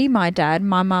even see my dad.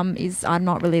 My mum is, I'm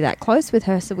not really that close with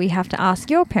her, so we have to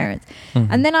ask your parents.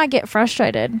 And then I get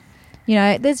frustrated. You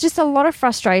know, there's just a lot of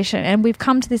frustration, and we've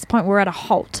come to this point where we're at a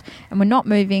halt and we're not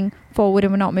moving forward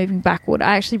and we're not moving backward.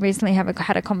 I actually recently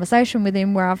had a conversation with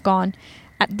him where I've gone,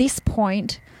 at this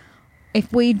point,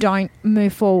 if we don't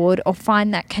move forward or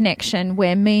find that connection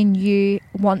where me and you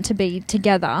want to be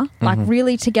together, like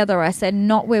really together, I said,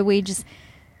 not where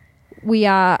we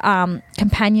are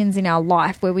companions in our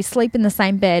life, where we sleep in the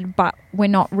same bed but we're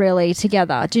not really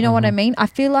together. Do you know what I mean? I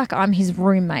feel like I'm his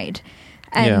roommate.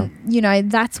 And, you know,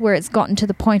 that's where it's gotten to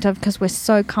the point of, because we're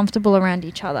so comfortable around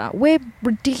each other. We're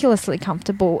ridiculously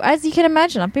comfortable. As you can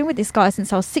imagine, I've been with this guy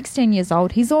since I was 16 years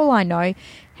old. He's all I know.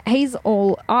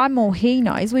 I'm all he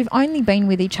knows. We've only been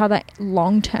with each other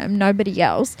long term, nobody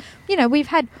else. You know, we've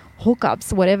had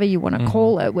hookups, whatever you want to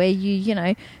call it, where you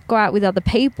know, go out with other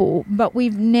people, but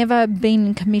we've never been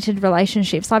in committed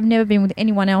relationships. I've never been with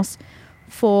anyone else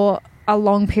for a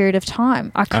long period of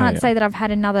time. I can't say that I've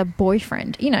had another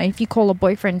boyfriend. You know, if you call a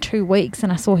boyfriend 2 weeks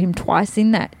and I saw him twice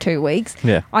in that 2 weeks,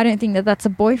 I don't think that that's a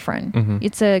boyfriend.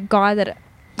 It's a guy that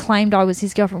claimed I was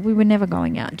his girlfriend. We were never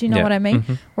going out. Do you know what I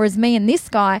mean? Whereas me and this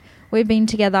guy, we've been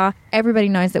together. Everybody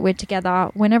knows that we're together.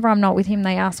 Whenever I'm not with him,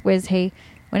 they ask, where's he?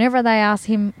 Whenever they ask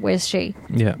him, where's she?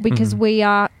 Yeah. Because we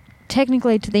are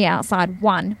technically to the outside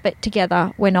one, but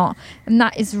together we're not. And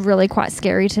that is really quite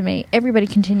scary to me. Everybody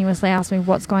continuously asks me,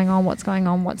 what's going on, what's going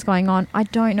on, what's going on? I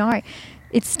don't know.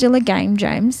 It's still a game,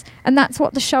 James. And that's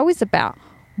what the show is about.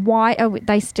 Why are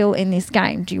they still in this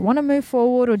game? Do you want to move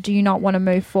forward or do you not want to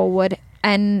move forward?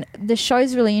 And the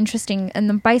show's really interesting, and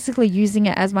I'm basically using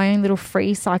it as my own little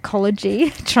free psychology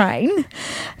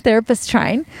therapist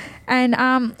train. And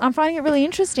I'm finding it really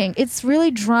interesting. It's really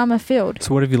drama-filled.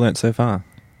 So what have you learnt so far?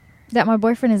 That my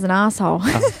boyfriend is an asshole.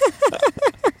 This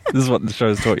is what the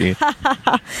show's taught you.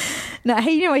 No,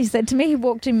 you know what he said to me? He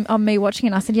walked in on me watching it,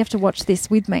 and I said, you have to watch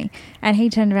this with me. And he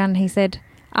turned around and he said,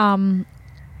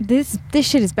 this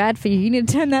shit is bad for you. You need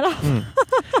to turn that off.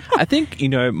 I think, you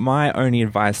know, my only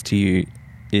advice to you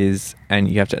is, and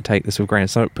you have to take this with a grain of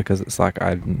salt because it's like,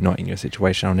 I'm not in your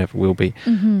situation, I never will be.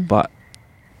 But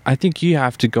I think you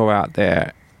have to go out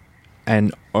there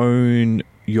and own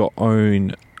your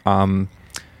own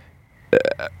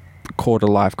quarter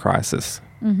life crisis,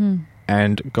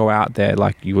 and go out there,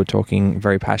 like you were talking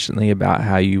very passionately about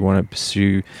how you want to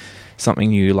pursue something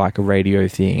new, like a radio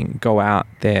thing. Go out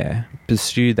there,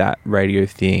 pursue that radio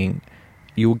thing.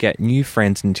 You'll get new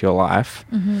friends into your life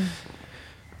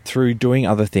through doing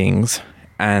other things,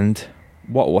 and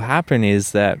what will happen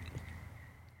is that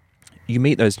you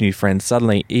meet those new friends.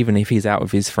 Suddenly, even if he's out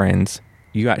with his friends,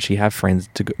 you actually have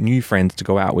new friends to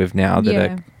go out with now that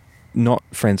are not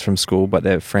friends from school, but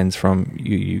they're friends from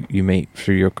you meet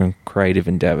through your creative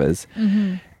endeavors.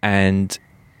 And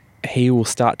he will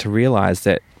start to realize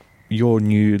that your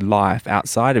new life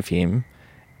outside of him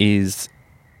is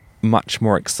much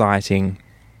more exciting,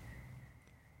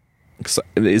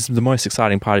 is the most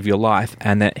exciting part of your life,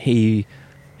 and that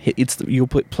it's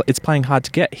playing hard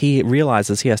to get. He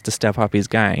realizes he has to step up his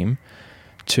game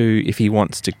if he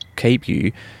wants to keep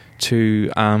you, to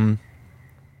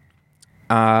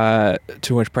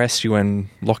impress you and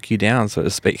lock you down, so to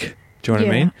speak. Do you know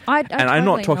what I mean? I'm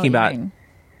not talking about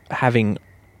having,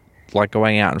 like,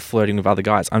 going out and flirting with other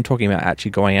guys. I'm talking about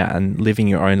actually going out and living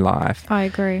your own life. I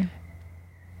agree.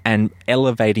 And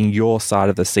elevating your side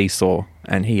of the seesaw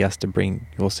and he has to bring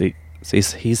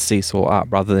his seesaw up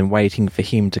rather than waiting for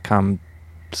him to come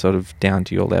sort of down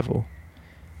to your level.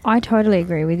 I totally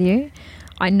agree with you.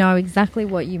 I know exactly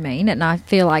what you mean, and I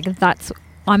feel like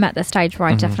I'm at the stage where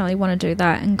I definitely want to do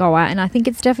that and go out. And I think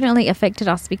it's definitely affected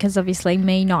us because obviously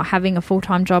me not having a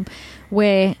full-time job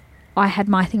where I had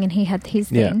my thing and he had his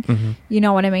thing. Yeah. You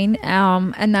know what I mean?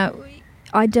 And that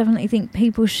I definitely think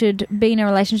people should be in a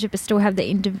relationship but still have the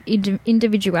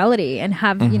individuality and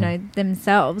have, you know,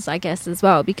 themselves, I guess, as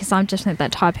well, because I'm definitely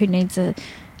that type who needs a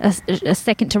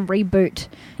second to reboot,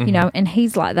 you know, and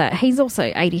he's like that. He's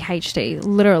also ADHD,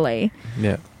 literally.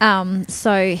 Yeah.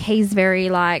 So he's very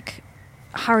like,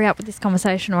 hurry up with this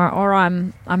conversation or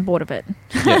I'm bored of it.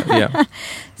 Yeah.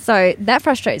 So that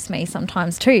frustrates me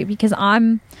sometimes too, because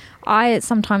I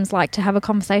sometimes like to have a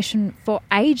conversation for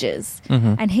ages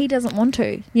and he doesn't want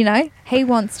to, you know. He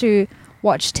wants to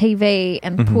watch TV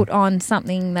and put on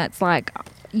something that's like,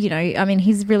 you know, I mean,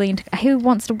 he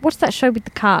wants to watch that show with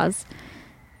the cars.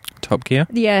 Top Gear?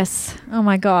 Yes. Oh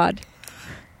my God.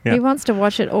 Yeah. He wants to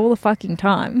watch it all the fucking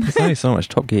time. There's only so much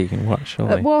Top Gear you can watch,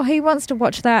 surely. Well, he wants to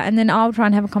watch that, and then I'll try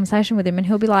and have a conversation with him, and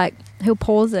he'll be like, he'll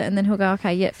pause it, and then he'll go,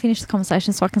 okay, yeah, finish the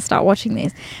conversation so I can start watching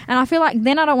this. And I feel like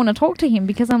then I don't want to talk to him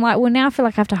because I'm like, well, now I feel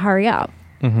like I have to hurry up,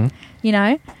 you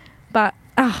know? But,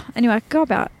 anyway, I could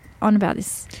go on about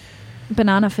this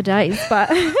banana for days, but...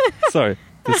 So,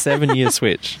 the 7-year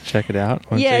switch, check it out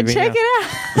on TV check now. it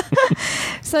out.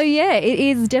 So, yeah, it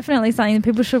is definitely something that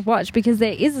people should watch because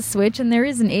there is a switch and there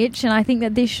is an itch, and I think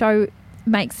that this show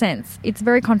makes sense. It's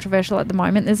very controversial at the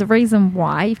moment. There's a reason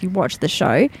why, if you watch the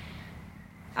show.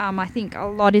 I think a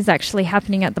lot is actually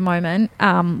happening at the moment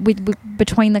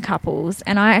between the couples,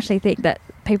 and I actually think that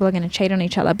people are going to cheat on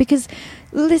each other because,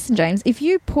 listen, James, if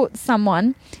you put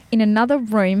someone in another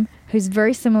room who's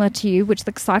very similar to you, which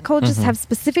the psychologists have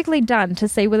specifically done to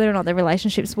see whether or not their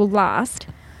relationships will last,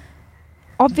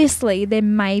 obviously there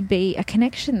may be a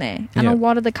connection there. And a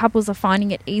lot of the couples are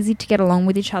finding it easy to get along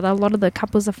with each other. A lot of the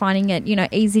couples are finding it, you know,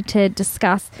 easy to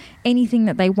discuss anything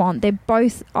that they want. They're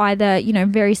both either, you know,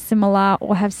 very similar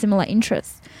or have similar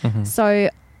interests. So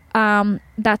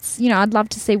that's, you know, I'd love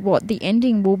to see what the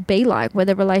ending will be like,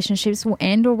 whether relationships will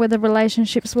end or whether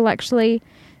relationships will actually,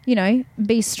 you know,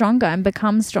 be stronger and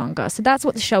become stronger. So that's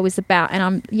what the show is about.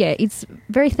 And it's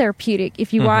very therapeutic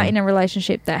if you are in a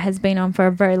relationship that has been on for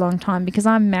a very long time, because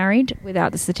I'm married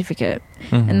without the certificate.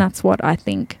 And that's what I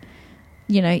think,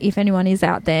 you know, if anyone is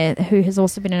out there who has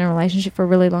also been in a relationship for a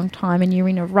really long time and you're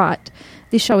in a rut,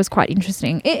 this show is quite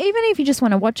interesting. Even if you just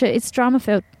want to watch it, it's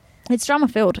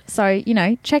drama-filled. So, you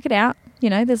know, check it out. You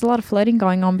know, there's a lot of flirting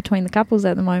going on between the couples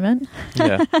at the moment.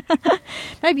 Yeah.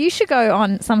 Maybe you should go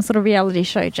on some sort of reality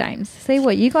show, James. See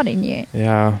what you got in you.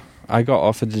 Yeah. I got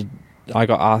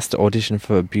asked to audition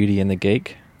for Beauty and the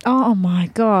Geek. Oh,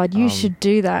 my God. You should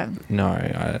do that. No.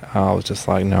 I was just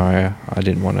like, no, I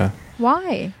didn't want to.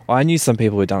 Why? Well, I knew some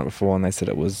people who'd done it before and they said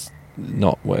it was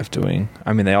not worth doing.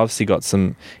 I mean, they obviously got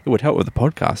some... It would help with the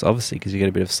podcast, obviously, because you get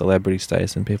a bit of celebrity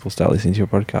status and people start listening to your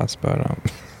podcast, but...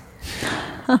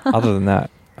 Other than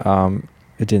that,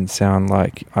 it didn't sound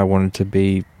like I wanted to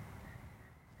be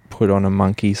put on a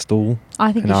monkey stool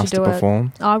I think and you asked should do to it.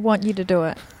 perform. I want you to do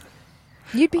it.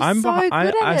 You'd be so good at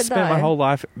it, I spent my whole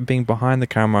life being behind the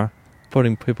camera,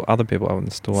 putting other people up on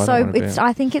the stool.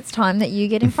 I think it's time that you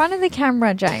get in front of the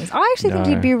camera, James. I actually think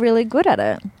you'd be really good at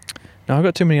it. No, I've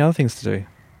got too many other things to do.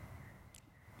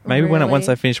 Maybe once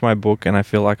I finish my book and I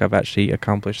feel like I've actually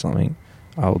accomplished something,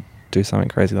 I'll do something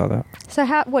crazy like that. So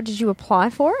what did you apply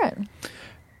for it?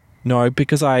 No,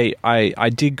 because I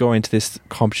did go into this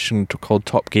competition called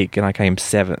Top Geek and I came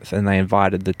 7th, and they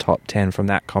invited the top 10 from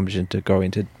that competition to go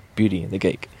into Beauty and the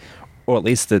Geek, or at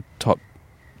least the top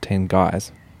 10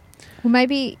 guys. Well,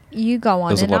 maybe you go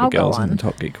on and I'll go on. There's a lot of girls in the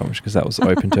Top Geek competition because that was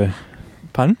open to...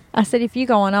 Pardon? I said if you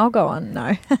go on, I'll go on.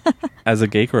 No. As a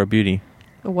geek or a beauty?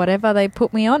 Whatever they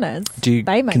put me on as. Do you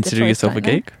consider yourself a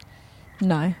geek?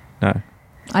 No. No.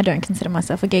 I don't consider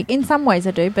myself a geek. In some ways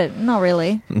I do, but not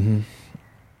really.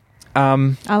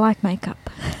 I like makeup.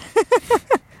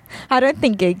 I don't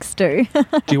think geeks do.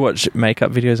 Do you watch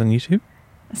makeup videos on YouTube?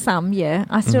 Some, yeah.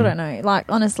 I still don't know. Like,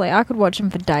 honestly, I could watch them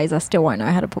for days. I still won't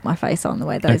know how to put my face on the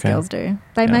way those girls do.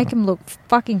 They make them look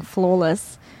fucking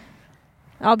flawless.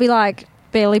 I'll be like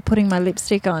barely putting my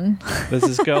lipstick on. There's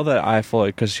this girl that I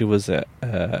followed because she was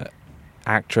a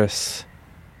actress,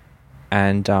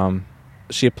 and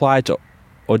she applied to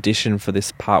audition for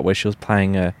this part where she was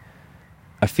playing a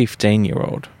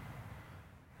 15-year-old,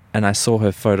 and I saw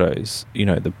her photos,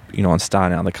 on Star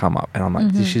Now, they come up, and I'm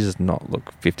like, she does not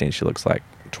look 15. She looks like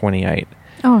 28.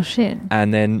 Oh shit!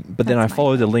 And then, but then I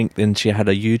followed the link, and she had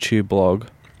a YouTube blog,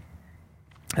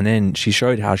 And then she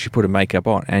showed how she put her makeup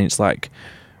on, and it's like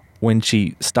when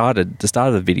she started the start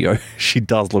of the video, she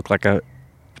does look like a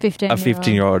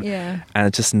 15-year-old. Yeah. And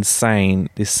it's just insane,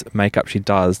 this makeup she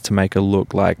does to make her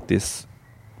look like this,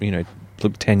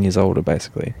 look 10 years older,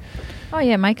 basically. Oh,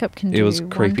 yeah, makeup can do It was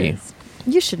creepy. wonders.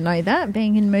 You should know that.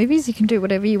 Being in movies, you can do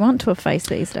whatever you want to a face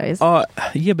these days. Oh,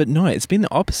 yeah, but no, it's been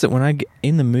the opposite. When I get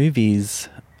in the movies,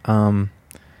 I'm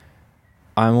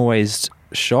always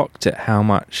shocked at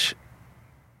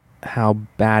how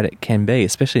bad it can be,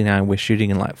 especially now we're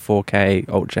shooting in like 4K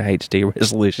Ultra HD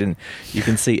resolution. You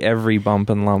can see every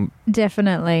bump and lump.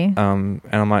 Definitely. And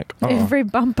I'm like, oh, Every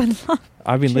bump and lump.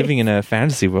 I've been living in a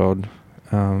fantasy world.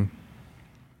 Anyway.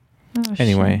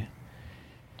 Shit.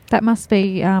 That must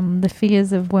be the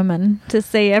fears of women, to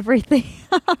see everything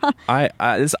I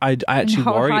actually in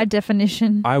high worry.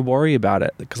 definition. I worry about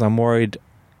it because I'm worried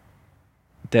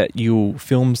that you'll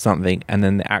film something and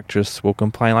then the actress will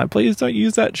complain like, please don't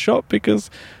use that shot because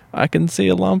I can see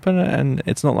a lump in it, and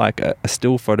it's not like a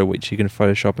still photo which you can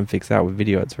Photoshop and fix out with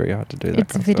video. It's very hard to do that.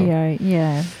 It's kind video,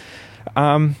 yeah.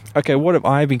 of stuff. Okay, what have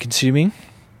I been consuming?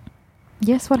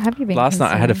 Yes, what have you been Last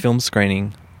night I had a consuming? film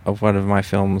screening of one of my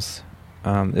films.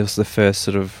 It was the first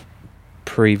sort of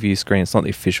preview screen. It's not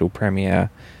the official premiere,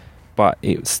 but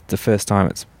it was the first time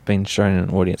it's been shown in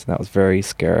an audience, and that was very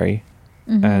scary.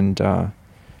 Mhm. And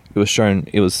it was shown.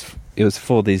 It was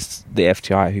for the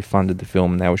FTI who funded the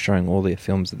film, and they were showing all their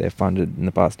films that they've funded in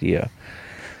the past year,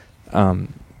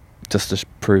 just to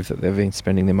prove that they've been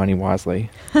spending their money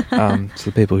wisely. To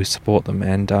the people who support them,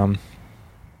 and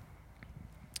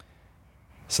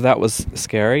so that was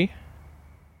scary.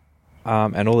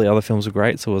 And all the other films were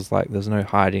great, so it was like there's no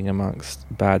hiding amongst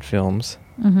bad films.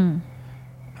 Mm-hmm.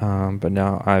 But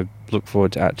now I look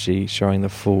forward to actually showing the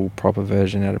full proper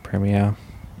version at a premiere.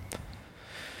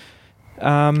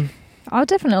 I'll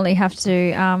definitely have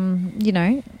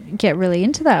to, get really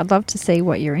into that. I'd love to see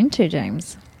what you're into,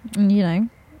 James. And,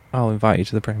 I'll invite you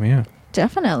to the premiere.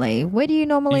 definitely. Where do you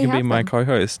normally You can have be my them?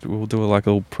 co-host. We'll do a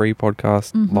little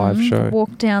pre-podcast live show.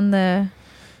 Walk down the...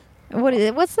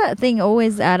 What's that thing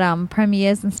always at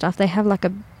premieres and stuff? They have like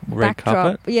a Red backdrop,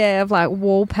 carpet. yeah, of like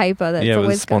wallpaper that's Yeah, with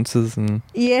always sponsors and.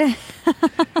 yeah.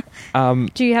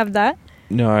 Do you have that?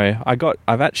 No,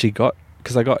 I've actually got,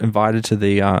 because I got invited to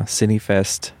the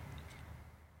Cinefest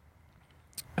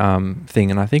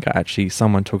thing, and I think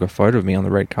someone took a photo of me on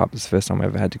the red carpet. It's the first time I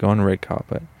ever had to go on a red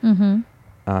carpet.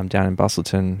 Mm-hmm. Down in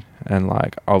Bustleton, and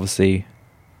like obviously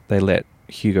they let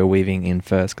Hugo Weaving in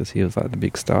first because he was like the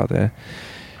big star there.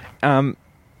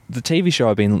 The TV show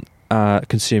I've been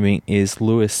consuming is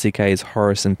Louis C.K.'s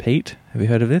Horace and Pete. Have you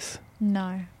heard of this?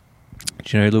 No.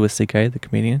 Do you know Louis C.K., the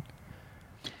comedian?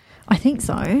 I think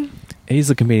so. He's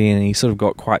a comedian, and he sort of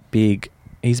got quite big.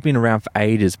 He's been around for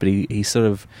ages, but he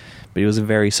was a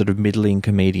very sort of middling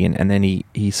comedian, and then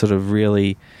he sort of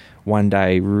really one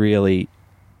day really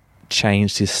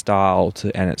changed his style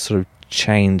and it sort of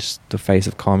changed the face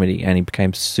of comedy, and he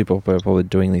became super popular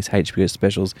doing these HBO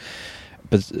specials.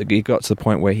 But it got to the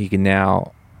point where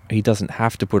he doesn't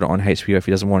have to put it on HBO if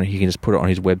he doesn't want it. He can just put it on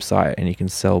his website, and he can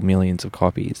sell millions of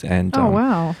copies. And Oh,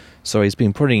 wow. so he's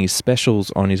been putting his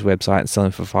specials on his website and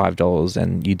selling for $5,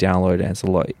 and you download it, and it's a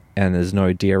lot. And there's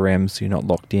no DRM, so you're not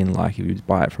locked in like if you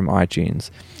buy it from iTunes.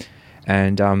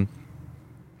 And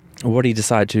what he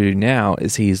decided to do now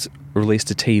is he's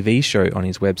released a TV show on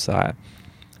his website,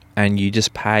 and you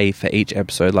just pay for each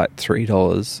episode like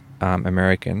 $3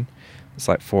 American. It's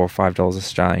like $4 or $5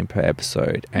 Australian per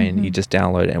episode, and you just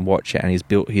download it and watch it. And he's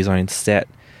built his own set,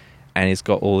 and he's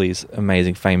got all these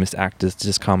amazing famous actors to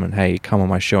just come on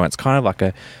my show. And it's kind of like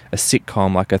a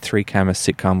sitcom, like a 3-camera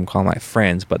sitcom, kind of like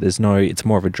Friends, but it's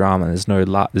more of a drama. There's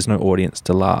no audience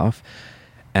to laugh,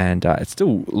 and it's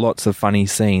still lots of funny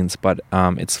scenes, but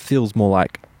it feels more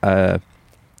like a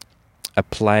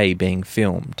play being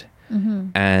filmed.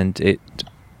 And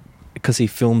because he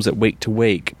films it week to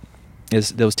week.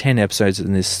 There was 10 episodes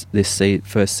in this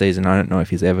first season. I don't know if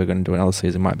he's ever going to do another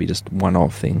season. It might be just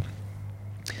one-off thing.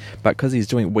 But because he's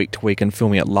doing it week to week and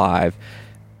filming it live,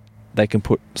 they can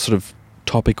put sort of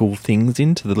topical things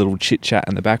into the little chit-chat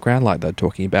in the background, like they're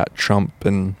talking about Trump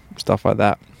and stuff like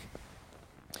that.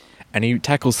 And he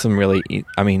tackles some really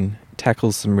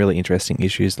interesting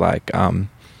issues, like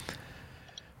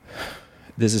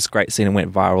there's this great scene that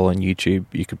went viral on YouTube.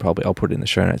 I'll put it in the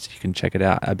show notes. You can check it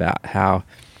out, about how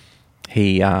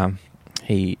he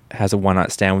has a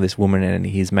one-night stand with this woman, and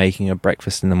he's making her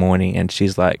breakfast in the morning, and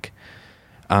she's like,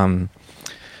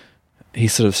 she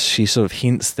sort of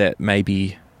hints that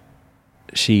maybe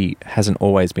she hasn't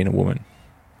always been a woman.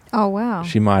 Oh, wow.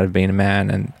 She might have been a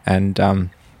man and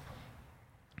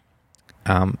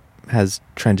has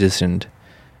transitioned,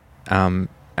 And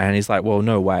he's like, well,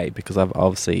 no way, because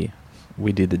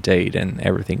we did the deed and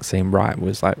everything seemed right.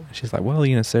 She's like,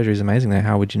 well, surgery's amazing there.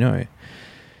 How would you know?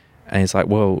 And he's like,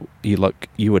 well,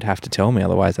 you would have to tell me,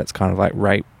 otherwise that's kind of like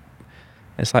rape.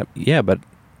 And it's like, yeah, but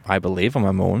I believe I'm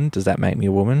a woman. Does that make me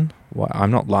a woman? Well,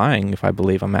 I'm not lying if I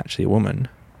believe I'm actually a woman.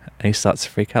 And he starts to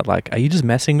freak out, like, are you just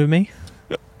messing with me?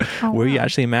 Were you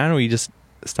actually a man, or were you just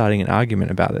starting an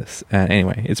argument about this? And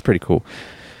anyway, it's pretty cool.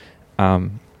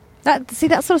 That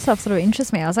sort of stuff sort of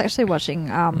interests me. I was actually watching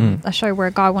a show where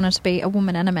a guy wanted to be a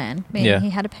woman and a man, meaning he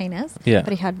had a penis, but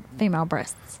he had female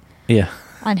breasts. Yeah.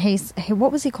 And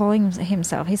what was he calling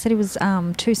himself? He said he was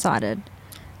two-sided.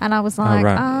 And I was like,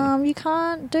 you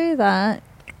can't do that.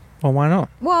 Well, why not?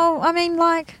 Well, I mean,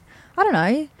 like, I don't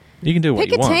know. You can do what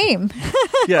you want. Pick a team.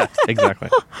 Yeah, exactly.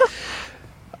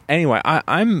 Anyway,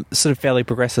 I'm sort of fairly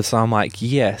progressive, so I'm like,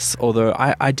 yes, although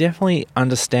I definitely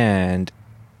understand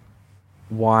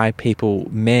why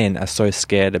men are so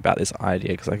scared about this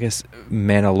idea, because I guess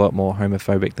men are a lot more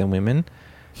homophobic than women.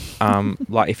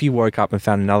 Like, if you woke up and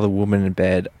found another woman in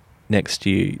bed next to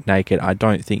you naked, I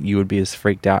don't think you would be as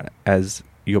freaked out as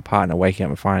your partner waking up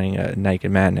and finding a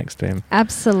naked man next to him.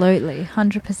 Absolutely,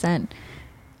 100%.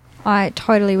 I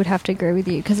totally would have to agree with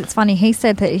you, because it's funny, he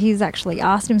said that he's actually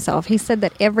asked himself, he said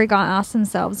that every guy asks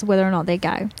themselves whether or not they're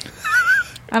gay.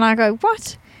 And I go,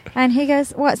 what? And he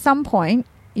goes, well, at some point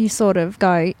you sort of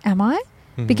go, am I?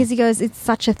 Mm-hmm. Because he goes, it's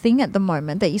such a thing at the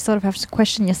moment that you sort of have to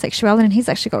question your sexuality. And he's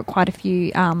actually got quite a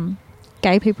few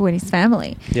gay people in his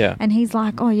family. Yeah. And he's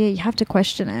like, oh yeah, you have to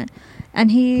question it. And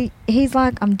he's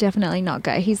like, I'm definitely not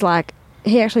gay. He's like,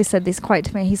 he actually said this quote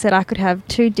to me. He said, I could have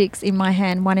 2 dicks in my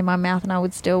hand, 1 in my mouth, and I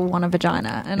would still want a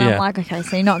vagina. And I'm like, okay,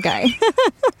 so you're not gay.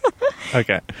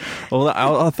 Okay. Well,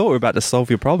 I thought we were about to solve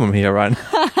your problem here, right?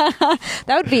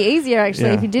 That would be easier,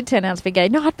 actually, if you did turn out to be gay.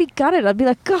 No, I'd be gutted. I'd be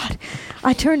like, God,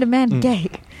 I turned a man gay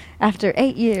after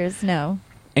 8 years. No.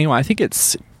 Anyway, I think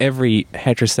it's every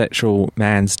heterosexual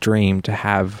man's dream to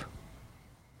have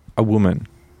a woman,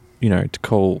 to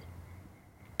call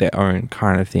their own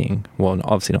kind of thing. Well,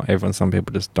 obviously not everyone. Some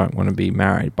people just don't want to be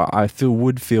married. But I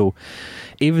would feel,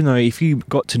 even though if you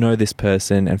got to know this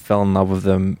person and fell in love with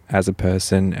them as a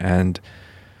person, and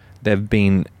they've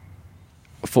been,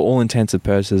 for all intents and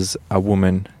purposes, a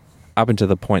woman up until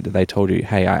the point that they told you,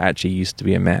 hey, I actually used to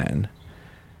be a man,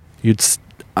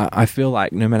 I feel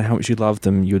like no matter how much you love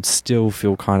them, you'd still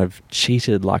feel kind of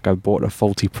cheated, like I bought a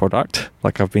faulty product,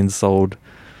 like I've been sold.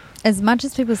 As much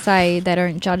as people say they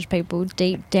don't judge people,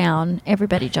 deep down,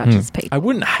 everybody judges people. I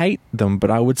wouldn't hate them,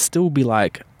 but I would still be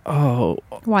like, oh.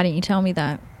 Why didn't you tell me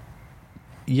that?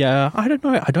 Yeah, I don't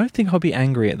know. I don't think I'll be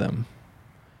angry at them.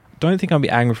 Don't think I'll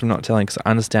be angry for not telling, because I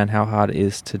understand how hard it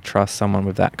is to trust someone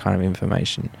with that kind of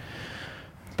information.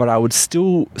 But I would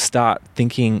still start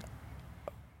thinking,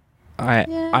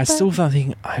 I still start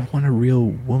thinking, I want a real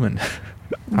woman.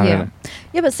 I don't know.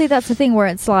 Yeah, but see, that's the thing where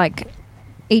it's like,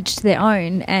 each to their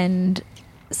own, and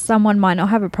someone might not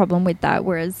have a problem with that,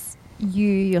 whereas you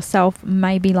yourself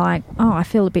may be like, oh, I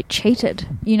feel a bit cheated,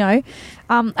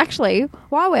 Actually,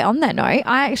 while we're on that note,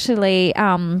 I actually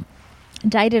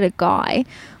dated a guy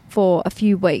for a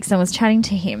few weeks and was chatting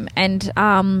to him, and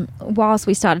whilst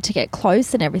we started to get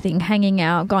close and everything, hanging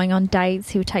out, going on dates,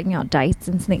 he would take me on dates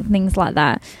and things like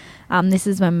that. This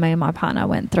is when me and my partner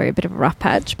went through a bit of a rough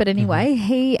patch, but anyway,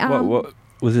 he... What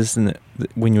was this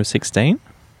when you were 16?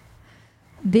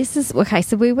 This is, okay,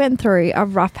 so we went through a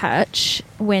rough patch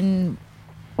when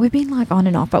we've been like on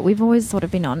and off, but we've always sort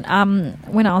of been on.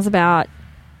 When I was about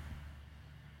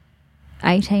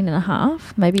 18 and a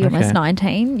half, maybe almost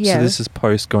 19. Yeah. So this is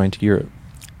post going to Europe?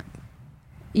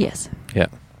 Yes. Yeah.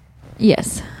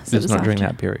 Yes. So it was not during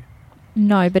that period?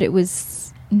 No, but it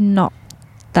was not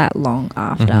that long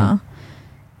after. Mm-hmm.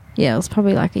 Yeah, it was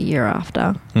probably like a year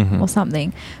after or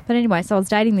something. But anyway, so I was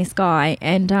dating this guy,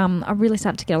 and I really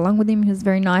started to get along with him. He was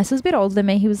very nice. He was a bit older than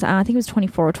me. He was, I think he was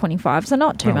 24 or 25, so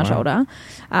not too much older.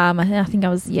 I think I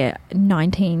was,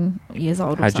 19 years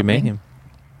old or something. How'd you meet him?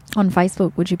 On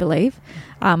Facebook, would you believe?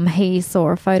 He saw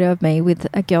a photo of me with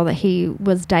a girl that he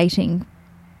was dating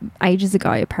ages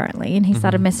ago, apparently, and he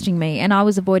started messaging me, and I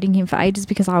was avoiding him for ages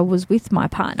because I was with my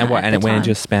partner. And it went into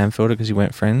your spam filter because you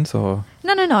weren't friends, or?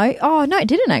 No. Oh, no, it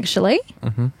didn't actually.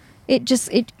 Mm-hmm.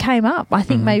 It came up. I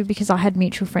think maybe because I had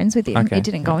mutual friends with him, it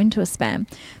didn't go into a spam.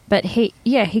 But he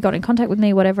got in contact with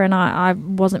me, whatever, and I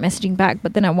wasn't messaging back.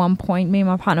 But then at one point, me and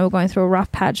my partner were going through a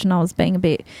rough patch, and I was being a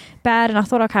bit bad, and I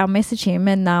thought, okay, I'll message him.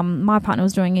 And my partner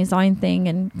was doing his own thing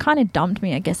and kind of dumped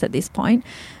me, I guess, at this point.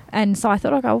 And so I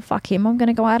thought, okay, well, fuck him. I'm going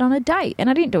to go out on a date. And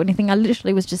I didn't do anything. I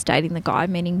literally was just dating the guy,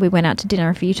 meaning we went out to dinner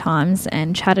a few times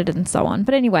and chatted and so on.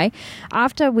 But anyway,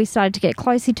 after we started to get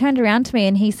close, he turned around to me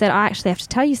and he said, I actually have to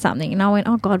tell you something. And I went,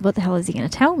 oh, God, what the hell is he going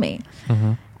to tell me?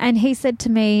 Mm-hmm. And he said to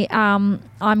me, I'm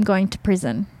going to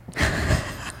prison.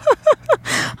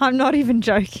 I'm not even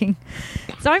joking.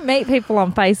 Don't meet people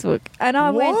on Facebook. And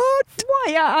I went, why?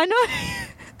 Yeah, I know.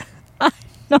 I'm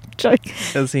not joking.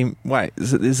 Does he? Wait,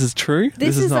 this is true?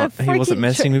 This is not. He wasn't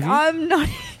messing with you. I'm not.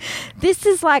 This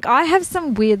is like, I have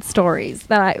some weird stories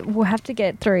that I will have to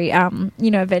get through.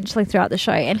 Eventually throughout the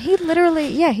show. And he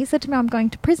literally, he said to me, I'm going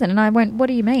to prison. And I went, what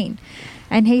do you mean?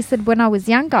 And he said, when I was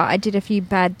younger, I did a few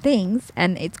bad things,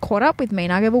 and it's caught up with me.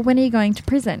 And I go, well, when are you going to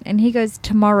prison? And he goes,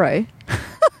 tomorrow.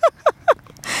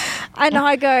 And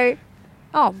I go,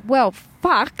 oh, well,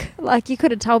 fuck. Like, you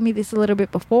could have told me this a little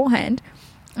bit beforehand.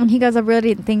 And he goes, I really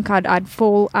didn't think I'd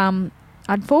fall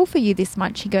for you this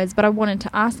much. He goes, but I wanted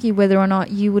to ask you whether or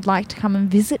not you would like to come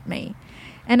and visit me.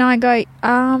 And I go,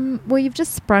 well, you've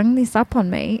just sprung this up on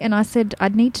me. And I said,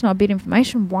 I'd need to know a bit of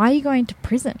information. Why are you going to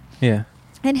prison? Yeah.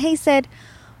 And he said,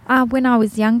 when I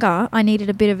was younger, I needed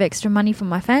a bit of extra money for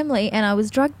my family and I was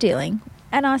drug dealing.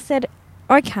 And I said,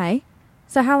 okay,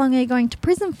 so how long are you going to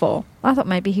prison for? I thought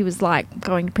maybe he was like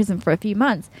going to prison for a few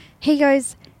months. He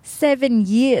goes, 7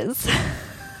 years.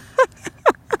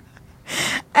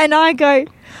 And I go,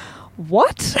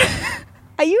 what?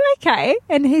 Are you okay?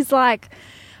 And he's like,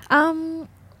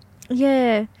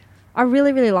 yeah, I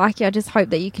really, really like you. I just hope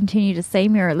that you continue to see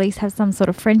me or at least have some sort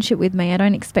of friendship with me. I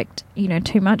don't expect,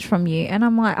 too much from you. And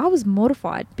I'm like, I was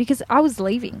mortified because I was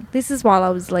leaving. This is while I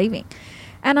was leaving.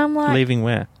 And I'm like... Leaving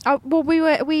where? Well,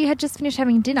 we had just finished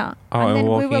having dinner. Oh, and then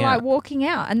we were out. like walking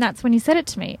out. And that's when he said it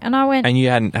to me. And I went... And you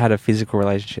hadn't had a physical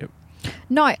relationship?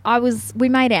 No, we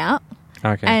made out.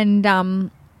 Okay.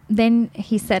 And then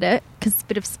he said it because a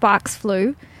bit of sparks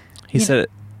flew. He said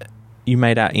it... You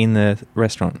made out in the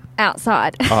restaurant?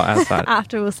 Outside. Oh, outside.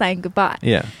 After we were saying goodbye.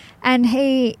 Yeah. And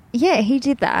he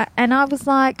did that. And I was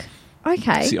like,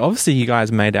 okay. See, obviously you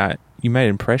guys made out... You made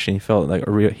an impression. He felt like it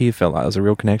was a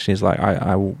real connection. He's like,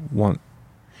 I want...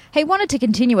 He wanted to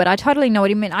continue it. I totally know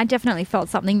what he meant. I definitely felt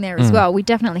something there as well. We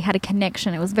definitely had a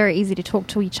connection. It was very easy to talk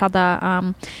to each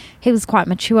other. He was quite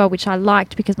mature, which I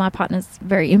liked because my partner's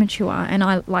very immature and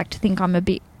I like to think I'm a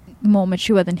bit more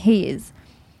mature than he is.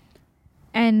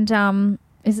 And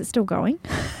is it still going?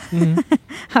 Mm-hmm.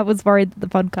 I was worried that the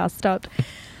podcast stopped.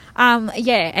 And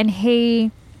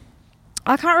he...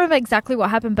 I can't remember exactly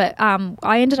what happened, but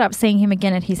I ended up seeing him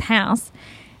again at his house.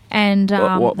 And he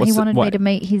wanted me to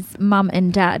meet his mum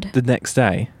and dad. The next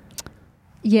day?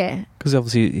 Yeah. Because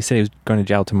obviously he said he was going to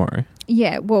jail tomorrow.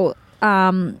 Yeah, well,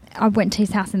 I went to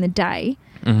his house in the day,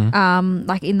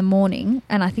 like in the morning,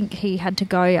 and I think he had to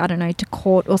go, I don't know, to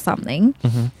court or something.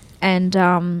 Mm-hmm.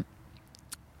 And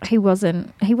he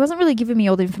wasn't really giving me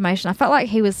all the information. I felt like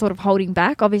he was sort of holding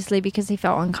back, obviously, because he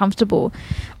felt uncomfortable.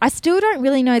 I still don't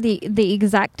really know the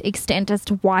exact extent as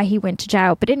to why he went to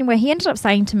jail. But anyway, he ended up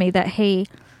saying to me that he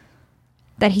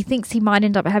thinks he might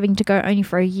end up having to go only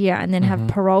for a year and then have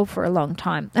parole for a long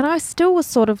time. And I still was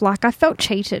sort of like, I felt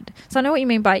cheated. So I know what you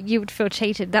mean by you would feel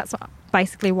cheated. That's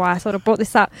basically why I sort of brought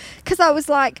this up. Because I was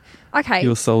like, okay,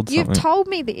 you've told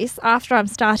me this after I'm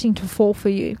starting to fall for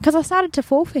you. Because I started to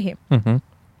fall for him. Mm-hmm.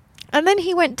 And then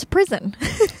he went to prison.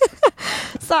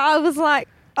 So I was like,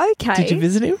 okay. Did you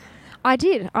visit him? I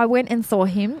did. I went and saw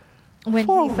him when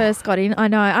he first got in. I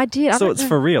know, I did. So it's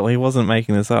for real? He wasn't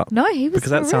making this up? No, he was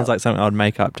Because that sounds like something I'd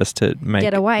make up just to make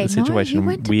get away. the situation no, he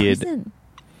went weird. To prison.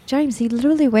 James, he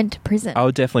literally went to prison. I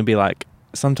would definitely be like,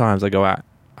 sometimes I go out,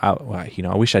 I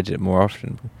wish I did it more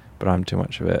often, but I'm too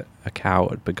much of a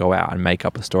coward, but go out and make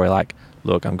up a story like,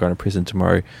 look, I'm going to prison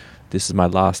tomorrow. This is my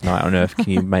last night on earth. Can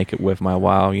you make it worth my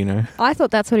while, I thought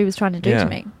that's what he was trying to do to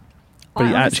me. But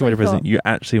you actually went to prison. You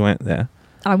actually went there.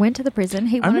 I went to the prison.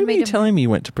 He wanted me to... telling me you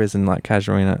went to prison like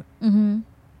casually. Mm-hmm.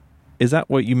 Is that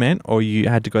what you meant, or you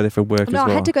had to go there for work as well?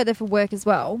 No, I had to go there for work as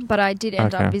well, but I did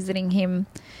end up visiting him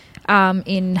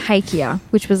in Hakea,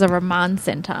 which was a remand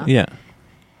centre. Yeah.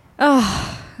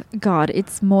 Oh, God,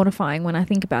 it's mortifying when I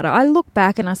think about it. I look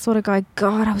back and I sort of go,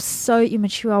 God, I was so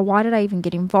immature. Why did I even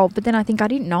get involved? But then I think I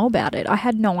didn't know about it. I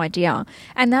had no idea.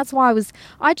 And that's why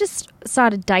I just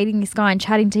started dating this guy and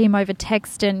chatting to him over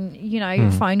text and,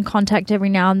 phone contact every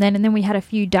now and then we had a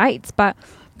few dates. But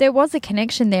there was a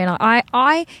connection there.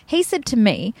 And he said to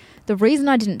me, the reason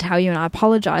I didn't tell you, and I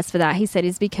apologize for that, he said,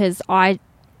 is because I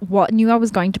knew I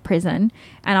was going to prison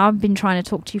and I've been trying to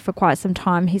talk to you for quite some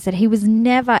time. He said he was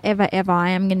never, ever, ever, I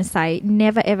am going to say,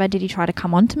 never, ever did he try to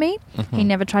come on to me. Mm-hmm. He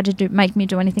never tried to make me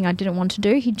do anything I didn't want to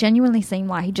do. He genuinely seemed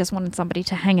like he just wanted somebody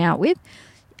to hang out with.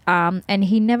 And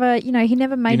he never, he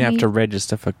never You made didn't me... have to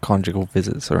register for conjugal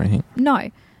visits or anything. No,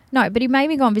 but he made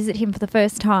me go and visit him for the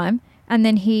first time. And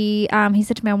then he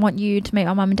said to me, I want you to meet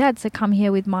my mum and dad, so come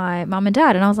here with my mum and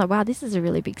dad. And I was like, wow, this is a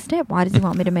really big step. Why does he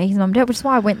want me to meet his mum and dad? Which is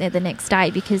why I went there the next day,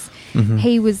 because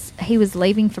he was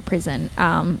leaving for prison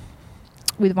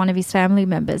with one of his family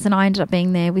members, and I ended up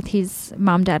being there with his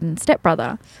mum, dad and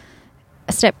stepfather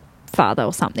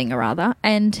or something or other.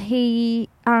 And he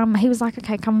was like,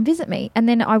 okay, come and visit me. And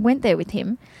then I went there with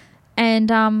him, and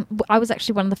I was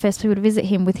actually one of the first people to visit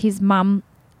him with his mum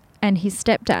and his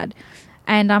stepdad.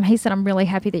 And he said, I'm really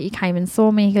happy that you came and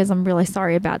saw me. He goes, I'm really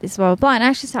sorry about this, blah, blah, blah. And I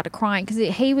actually started crying because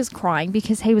he was crying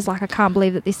because he was like, I can't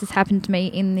believe that this has happened to me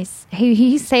in this.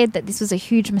 He said that this was a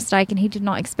huge mistake and he did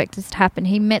not expect this to happen.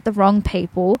 He met the wrong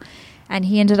people and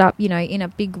he ended up, in a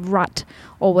big rut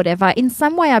or whatever. In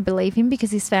some way, I believe him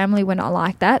because his family were not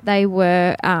like that. They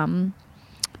were, I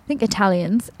think,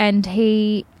 Italians. And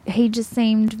he just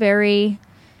seemed very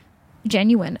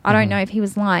genuine. I don't know if he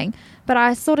was lying. But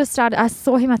I saw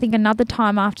him, I think, another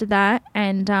time after that,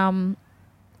 and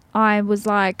I was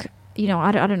like,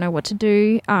 I don't know what to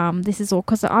do. This is all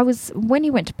because when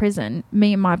he went to prison,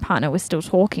 me and my partner were still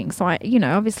talking. So I,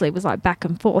 obviously it was like back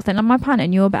and forth, and my partner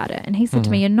knew about it. And he said to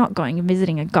me, you're not going and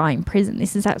visiting a guy in prison.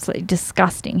 This is absolutely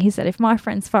disgusting. He said, if my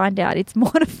friends find out, it's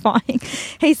mortifying,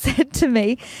 he said to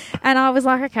me. And I was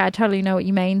like, okay, I totally know what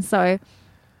you mean. So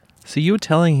you were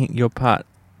telling your current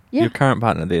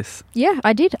partner this? Yeah,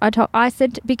 I did. I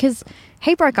said, because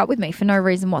he broke up with me for no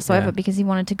reason whatsoever, because he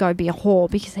wanted to go be a whore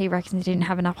because he reckons he didn't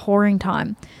have enough whoring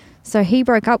time. So he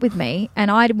broke up with me and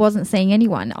I wasn't seeing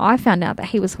anyone. I found out that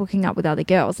he was hooking up with other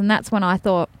girls, and that's when I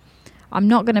thought, I'm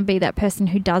not going to be that person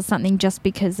who does something just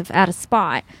because of out of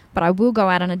spite, but I will go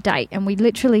out on a date. And we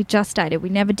literally just dated. We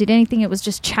never did anything. It was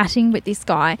just chatting with this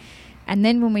guy. And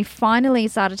then when we finally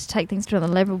started to take things to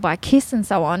another level by kiss and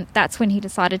so on, that's when he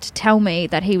decided to tell me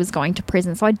that he was going to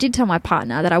prison. So I did tell my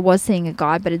partner that I was seeing a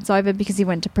guy, but it's over because he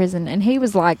went to prison. And he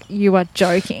was like, you are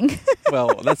joking.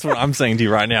 Well, that's what I'm saying to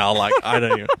you right now. Like, I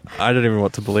don't even know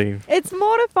what to believe. It's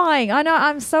mortifying. I know.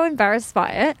 I'm so embarrassed by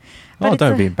it. But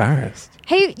don't be embarrassed.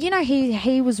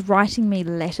 He was writing me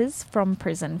letters from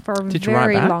prison for a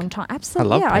very long time.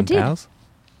 Absolutely. I love pen pals.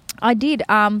 I did.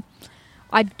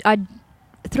 I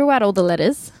threw out all the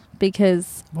letters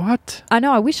because... What? I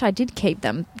know, I wish I did keep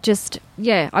them.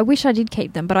 I wish I did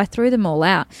keep them, but I threw them all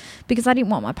out because I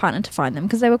didn't want my partner to find them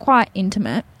because they were quite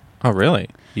intimate. Oh, really?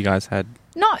 You guys had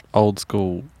not old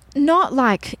school... Not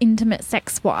like intimate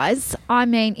sex-wise. I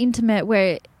mean intimate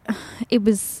where it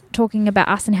was talking about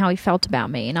us and how he felt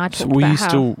about me, and I talked about how... Were you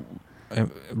still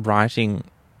writing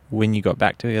when you got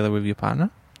back together with your partner?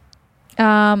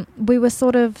 We were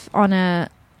sort of on a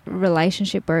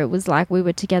relationship where it was like we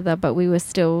were together but we were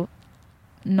still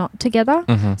not together.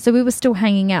 So we were still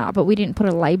hanging out, but we didn't put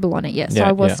a label on it yet. So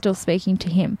I was still speaking to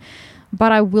him.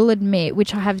 But I will admit,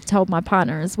 which I have told my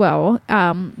partner as well,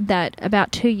 that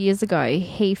about 2 years ago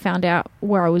he found out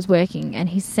where I was working and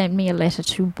he sent me a letter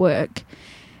to work,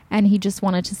 and he just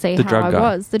wanted to see how I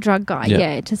was. The drug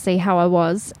guy, to see how I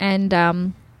was,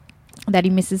 and that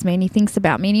he misses me and he thinks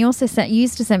about me. And he also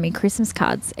used to send me Christmas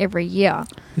cards every year.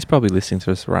 He's probably listening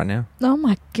to us right now. Oh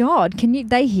my God.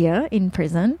 They hear in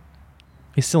prison?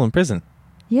 He's still in prison?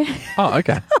 Yeah. Oh,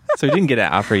 okay. So he didn't get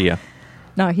out after a year?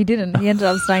 No, he didn't. He ended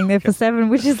up staying there for 7,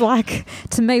 which is like,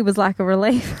 to me, was like a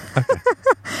relief. Okay.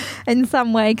 In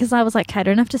some way, because I was like, okay, I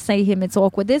don't have to see him. It's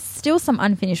awkward. There's still some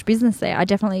unfinished business there, I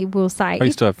definitely will say. Oh,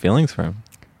 you still have feelings for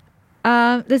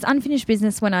him? There's unfinished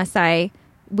business when I say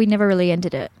we never really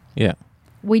ended it. Yeah.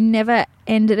 We never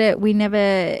ended it. We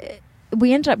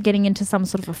ended up getting into some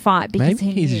sort of a fight because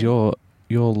maybe he's your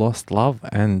lost love,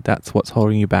 and that's what's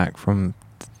holding you back from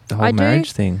the whole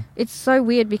marriage thing. It's so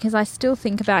weird because I still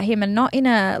think about him, and not in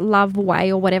a love way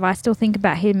or whatever. I still think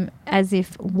about him as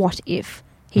if, what if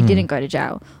he didn't go to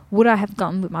jail? Would I have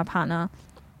gone with my partner?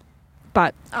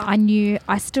 But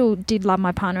I still did love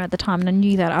my partner at the time, and I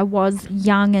knew that I was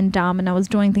young and dumb and I was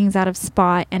doing things out of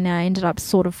spite, and I ended up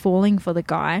sort of falling for the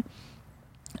guy.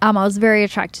 I was very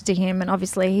attracted to him, and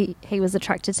obviously he was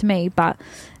attracted to me, but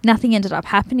nothing ended up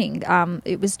happening.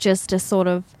 It was just a sort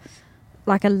of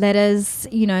like a letters,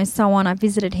 so on. I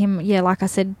visited him, like I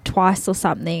said, twice or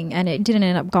something, and it didn't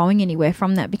end up going anywhere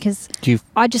from that because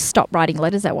I just stopped writing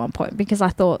letters at one point because I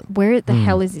thought, where the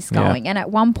hell is this going? And at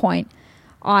one point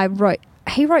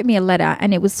he wrote me a letter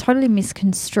and it was totally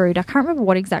misconstrued. I can't remember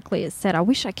what exactly it said. I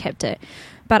wish I kept it.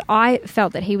 But I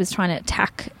felt that he was trying to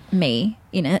attack me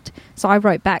in it. So I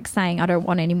wrote back saying, I don't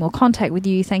want any more contact with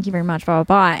you. Thank you very much, blah,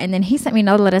 blah, blah. And then he sent me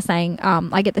another letter saying,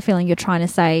 I get the feeling you're trying to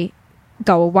say,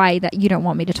 go away, that you don't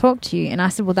want me to talk to you. And I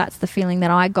said, well, that's the feeling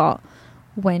that I got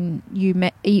when you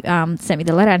sent me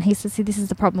the letter, and he said, see, this is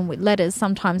the problem with letters.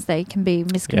 Sometimes they can be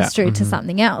misconstrued to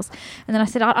something else. And then I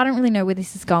said, I don't really know where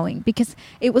this is going, because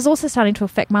it was also starting to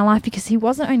affect my life, because he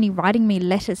wasn't only writing me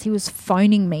letters, he was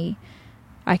phoning me,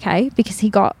 okay, because he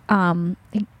got,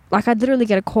 I'd literally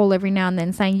get a call every now and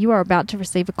then saying, you are about to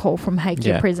receive a call from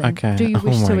Hakea Prison. Okay. Do you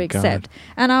wish to accept? God.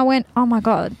 And I went, oh my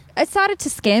God. It started to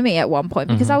scare me at one point,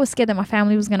 because I was scared that my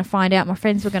family was going to find out, my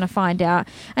friends were going to find out.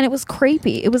 And it was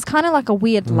creepy. It was kind of like a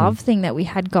weird love thing that we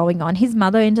had going on. His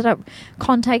mother ended up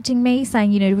contacting me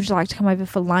saying, would you like to come over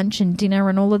for lunch and dinner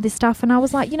and all of this stuff? And I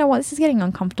was like, you know what, this is getting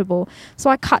uncomfortable. So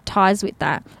I cut ties with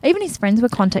that. Even his friends were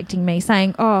contacting me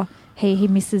saying, oh, he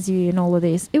misses you and all of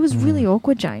this. It was really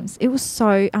awkward, James. It was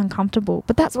so uncomfortable.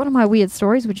 But that's one of my weird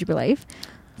stories, would you believe?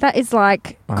 That is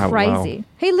like crazy. Wow.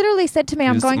 He literally said to me,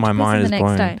 I'm going to prison the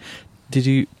next day. Did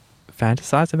you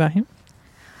fantasize about him?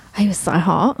 He was so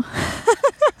hot.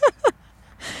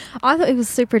 I thought he was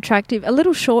super attractive. A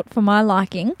little short for my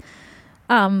liking.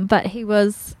 But he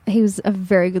was a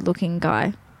very good looking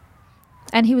guy.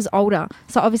 And he was older.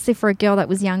 So obviously for a girl that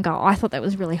was younger, I thought that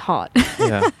was really hot.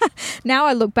 Yeah. Now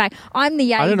I look back, I'm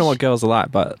the age. I don't know what girls are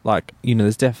like, but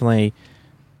there's definitely,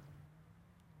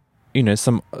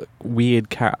 some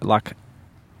weird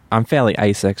I'm fairly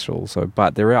asexual,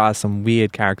 but there are some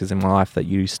weird characters in my life that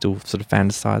you still sort of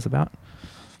fantasize about.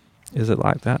 Is it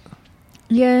like that?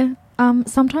 Yeah.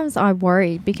 Sometimes I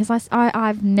worry, because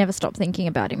I've never stopped thinking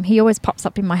about him. He always pops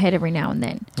up in my head every now and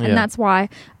then. And that's why,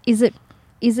 is it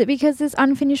because there's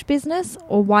unfinished business,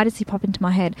 or why does he pop into my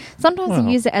head? Sometimes I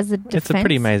use it as a defense. It's a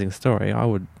pretty amazing story. I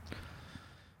would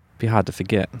be hard to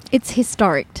forget. It's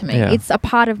historic to me. Yeah. It's a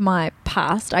part of my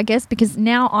past, I guess, because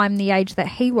now I'm the age that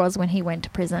he was when he went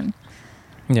to prison.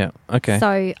 Yeah, okay.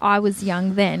 So I was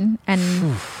young then, and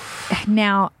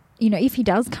now, if he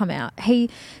does come out,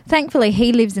 thankfully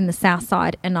he lives in the south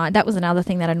side, and that was another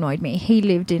thing that annoyed me. He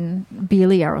lived in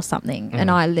Belia or something,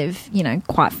 and I live,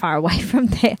 quite far away from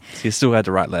there. So you still had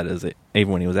to write letters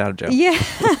even when he was out of jail. Yeah.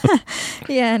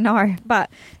 Yeah, no. But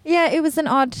yeah, it was an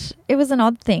odd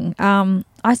thing.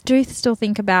 I do still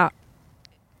think about,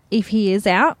 if he is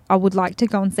out, I would like to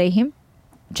go and see him,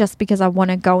 just because I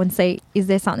want to go and see, is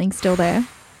there something still there?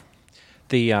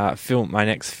 The my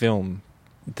next film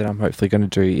that I'm hopefully going to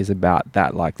do is about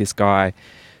that. Like this guy,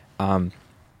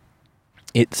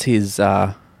 it's his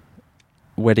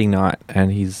wedding night,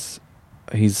 and he's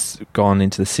gone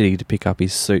into the city to pick up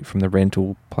his suit from the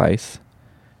rental place,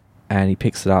 and he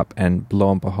picks it up, and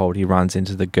lo and behold, he runs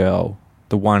into the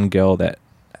one girl that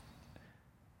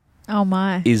oh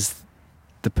my is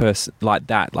the person like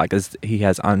that, like as he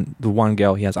has the one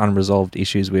girl he has unresolved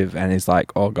issues with, and is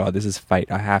like, oh God, this is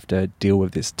fate. I have to deal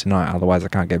with this tonight, otherwise I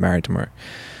can't get married tomorrow.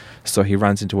 So he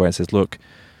runs into her and says, look,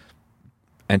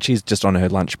 and she's just on her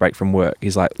lunch break from work.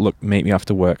 He's like, look, meet me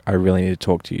after work. I really need to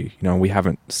talk to you. We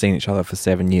haven't seen each other for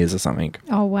 7 years or something.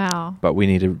 Oh wow. But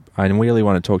I really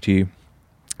want to talk to you,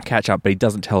 catch up. But he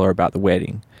doesn't tell her about the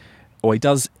wedding. Or he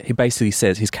does, he basically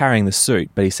says he's carrying the suit,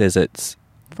 but he says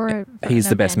he's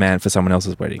the best man for someone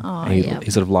else's wedding. Oh,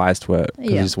 he sort of lies to her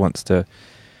because he just wants to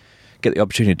get the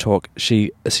opportunity to talk.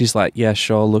 She's like, yeah,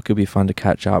 sure, look, it'll be fun to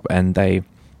catch up. And they,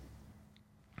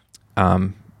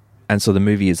 and so the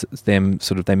movie is them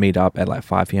they meet up at like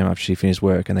 5 p.m. after she finished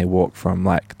work, and they walk from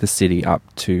like the city up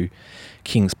to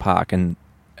Kings Park, and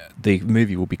the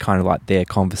movie will be kind of like their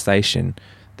conversation,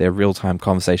 their real-time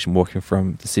conversation walking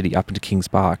from the city up into Kings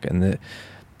Park, and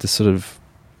the sort of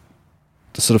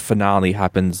finale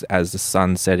happens as the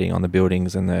sun's setting on the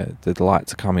buildings and the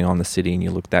lights are coming on the city, and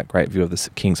you look at that great view of the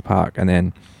Kings Park, and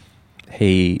then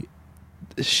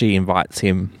she invites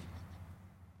him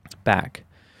back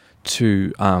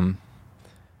to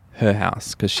her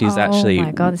house, because she's actually... Oh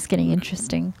my God, it's getting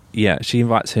interesting. Yeah, she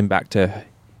invites him back to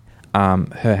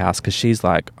her house, because she's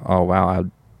like, oh wow,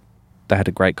 they had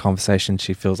a great conversation.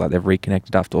 She feels like they've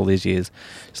reconnected after all these years.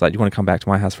 She's like, you want to come back to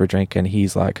my house for a drink? And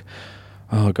he's like,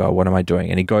 oh God, what am I doing?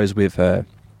 And he goes with her,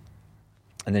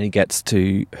 and then he gets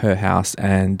to her house,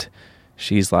 and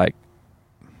she's like,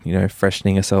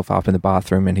 freshening herself up in the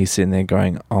bathroom, and he's sitting there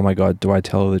going, oh my God, do I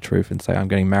tell her the truth and say I'm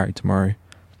getting married tomorrow?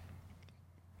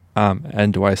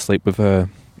 And do I sleep with her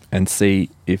and see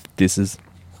if this is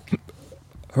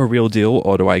a real deal,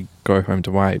 or do I go home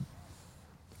to my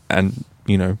and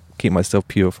keep myself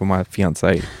pure for my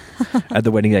fiancé at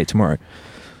the wedding date tomorrow?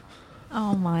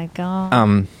 Oh my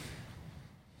God.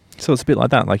 So it's a bit like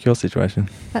that, like your situation.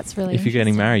 That's really If you're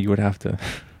getting married, you would have to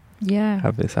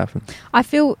have this happen. I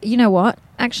feel, you know what?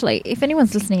 Actually, if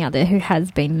anyone's listening out there who has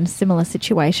been in a similar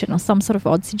situation or some sort of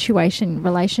odd situation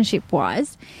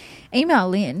relationship-wise,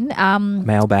 email in.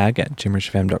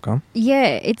 Mailbag@jimrichfm.com. Yeah,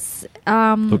 it's.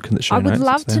 Look in the show I would notes,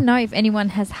 love it's to there. know if anyone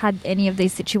has had any of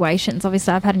these situations.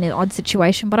 Obviously, I've had an odd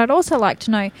situation, but I'd also like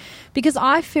to know because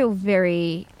I feel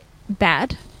very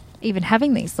bad even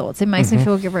having these thoughts. It makes me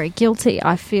feel very guilty.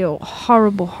 I feel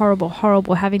horrible, horrible,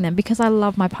 horrible having them because I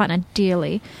love my partner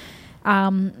dearly.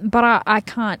 But I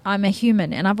can't. I'm a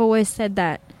human, and I've always said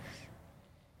that.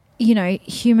 You know,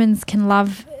 humans can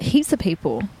love heaps of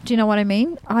people. Do you know what I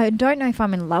mean? I don't know if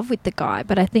I'm in love with the guy,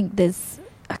 but I think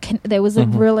there was a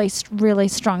really, really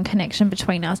strong connection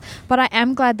between us. But I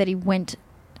am glad that he went,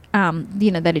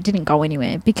 that it didn't go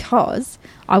anywhere because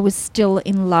I was still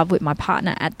in love with my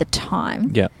partner at the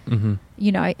time. Yeah. Mm-hmm.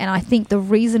 You know, and I think the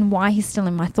reason why he's still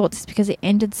in my thoughts is because it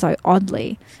ended so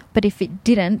oddly. But if it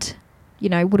didn't, you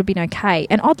know, would have been okay.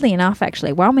 And oddly enough,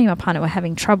 actually, while me and my partner were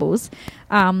having troubles,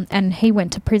 and he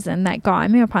went to prison, that guy,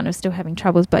 me and my partner were still having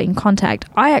troubles, but in contact,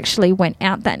 I actually went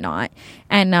out that night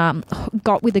and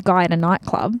got with a guy at a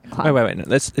nightclub. Wait. No,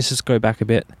 let's just go back a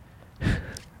bit.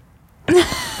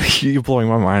 You're blowing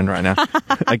my mind right now.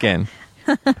 Again.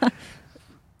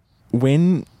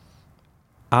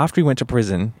 After he went to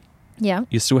prison, Yeah.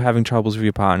 you're still having troubles with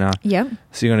your partner. Yeah.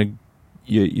 So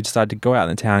you decide to go out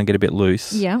in the town and get a bit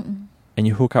loose. Yeah. And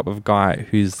you hook up with a guy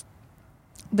who's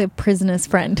The prisoner's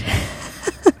friend.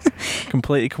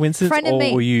 completely coincidence, Friend of or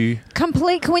me. were you?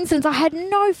 Complete coincidence. I had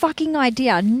no fucking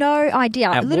idea. No idea.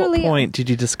 At Literally. what point did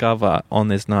you discover on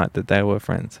this night that they were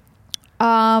friends?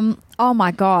 Oh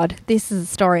my God. This is a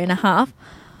story and a half.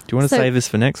 Do you want to So- save this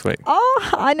for next week? Oh,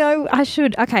 I know. I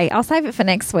should. Okay, I'll save it for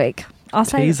next week.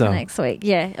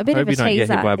 Yeah, a bit Hope of a you don't teaser.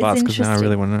 get hit by a bus It's because now I interesting.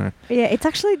 really want to know. Yeah, it's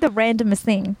actually the randomest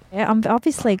thing. Yeah, I've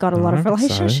obviously got a lot of Alright, so-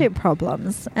 relationship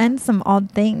problems and some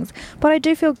odd things, but I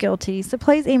do feel guilty. So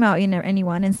please email in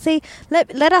anyone and see.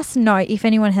 Let us know if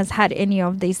anyone has had any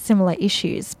of these similar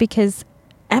issues. Because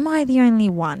am I the only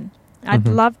one? I'd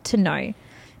love to know.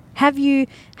 Have you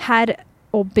had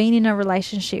or been in a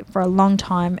relationship for a long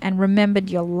time and remembered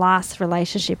your last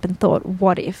relationship and thought,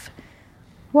 what if?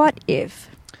 What if?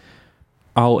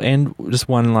 I'll end just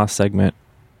one last segment.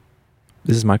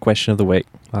 This is my question of the week.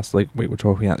 Last week we were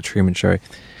talking about the Truman Show.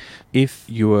 If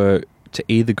you were to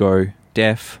either go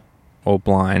deaf or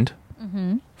blind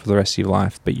for the rest of your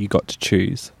life, but you got to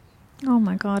choose, Oh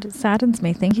my God, it saddens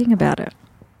me thinking about it.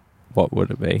 what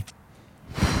would it be?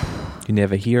 You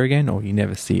never hear again or you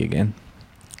never see again?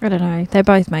 I don't know. They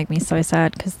both make me so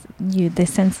sad because the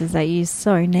senses that you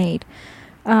so need.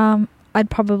 I'd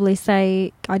probably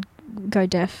say I'd go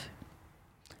deaf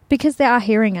because there are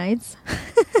hearing aids.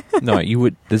 No, you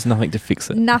would. There's nothing to fix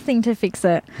it. Nothing to fix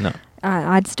it. No.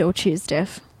 I'd still choose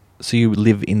deaf. So you would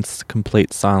live in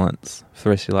complete silence for the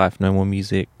rest of your life. No more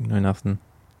music, no nothing.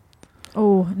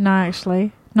 Oh, no,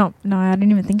 actually. No, I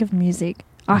didn't even think of music.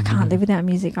 I can't live without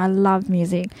music. I love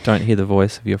music. Don't hear the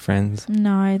voice of your friends.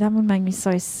 No, that would make me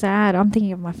so sad. I'm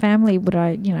thinking of my family. Would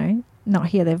I, not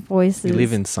hear their voices? You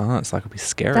live in silence, like it'd be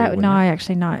scary. I would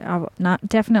not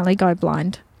definitely go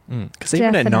blind. Because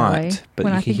even at Definitely. night, but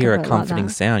When I you can think hear of a it like comforting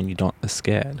that. sound, you're not as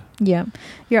scared. Yeah,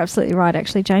 you're absolutely right,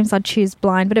 actually, James. I'd choose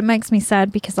blind, but it makes me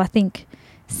sad because I think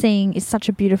seeing is such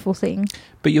a beautiful thing.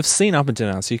 But you've seen up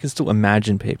until now, so you can still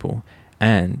imagine people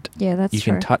and Yeah, that's you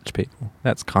true. can touch people.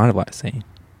 That's kind of like seeing.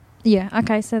 Yeah,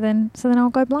 okay, so then I'll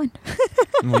go blind.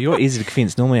 Well, you're easy to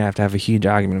convince. Normally I have to have a huge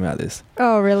argument about this.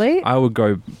 Oh, really? I would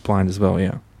go blind as well,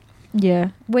 yeah. Yeah.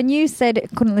 When you said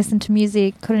couldn't listen to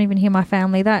music, couldn't even hear my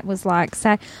family, that was like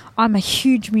sad. I'm a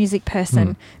huge music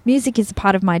person. Music is a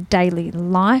part of my daily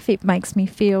life. It makes me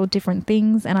feel different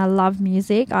things, and I love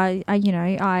music.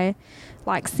 I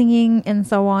like singing and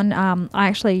so on. I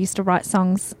actually used to write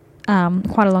songs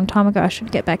quite a long time ago. I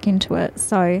should get back into it.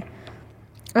 So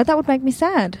that would make me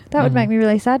sad. That would make me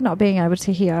really sad not being able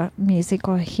to hear music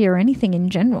or hear anything in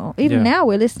general. Even now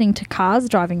we're listening to cars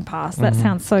driving past. That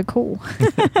sounds so cool.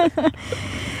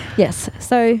 Yes.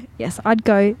 So, yes, I'd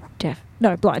go deaf.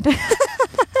 No, blind. I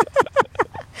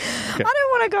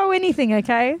don't want to go anything,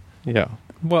 okay? Yeah.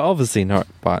 Well, obviously not,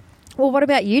 but... Well, what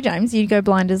about you, James? You'd go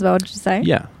blind as well, did you say?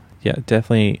 Yeah,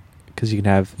 definitely, because you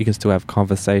can still have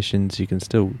conversations, you can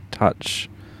still touch.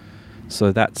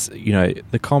 So that's,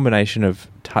 the combination of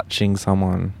touching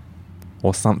someone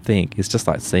or something is just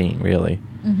like seeing, really.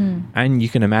 And you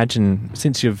can imagine,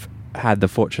 since you've had the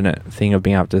fortunate thing of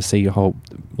being able to see your whole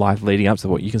life leading up to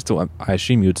what you can still, I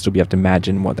assume you would still be able to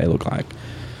imagine what they look like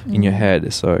in your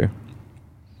head. So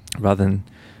rather than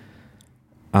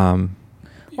I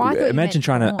thought you imagine meant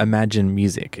trying to more. imagine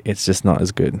music, it's just not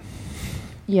as good.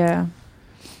 Yeah.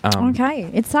 Okay.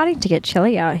 It's starting to get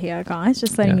chilly out here, guys.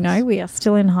 Just letting you Yes. know we are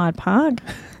still in Hyde Park.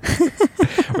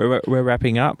 We're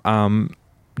wrapping up.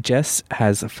 Jess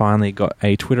has finally got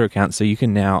a Twitter account, so you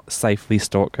can now safely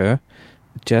stalk her.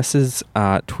 Jess's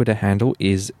Twitter handle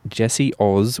is Jessie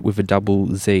Oz with a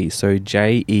double Z, so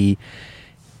JESSIEOZZ.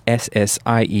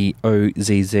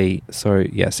 So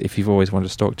yes, if you've always wanted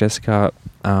to stalk Jessica,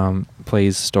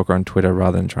 please stalk her on Twitter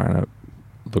rather than trying to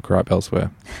look her up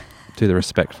elsewhere. Do the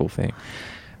respectful thing.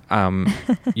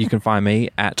 You can find me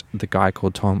at The Guy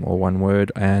Called Tom, or one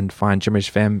word, and find Gimmerish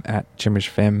Femme at Gimmerish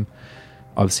Femme.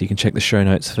 Obviously, you can check the show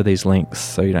notes for these links,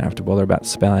 so you don't have to bother about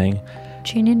spelling.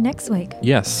 Tune in next week.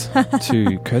 Yes,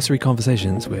 to Cursory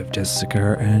Conversations with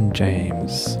Jessica and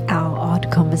James. Our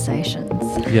odd conversations.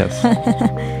 Yes.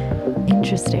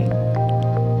 Interesting.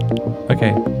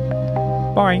 Okay.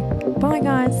 Bye. Bye,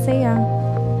 guys. See ya.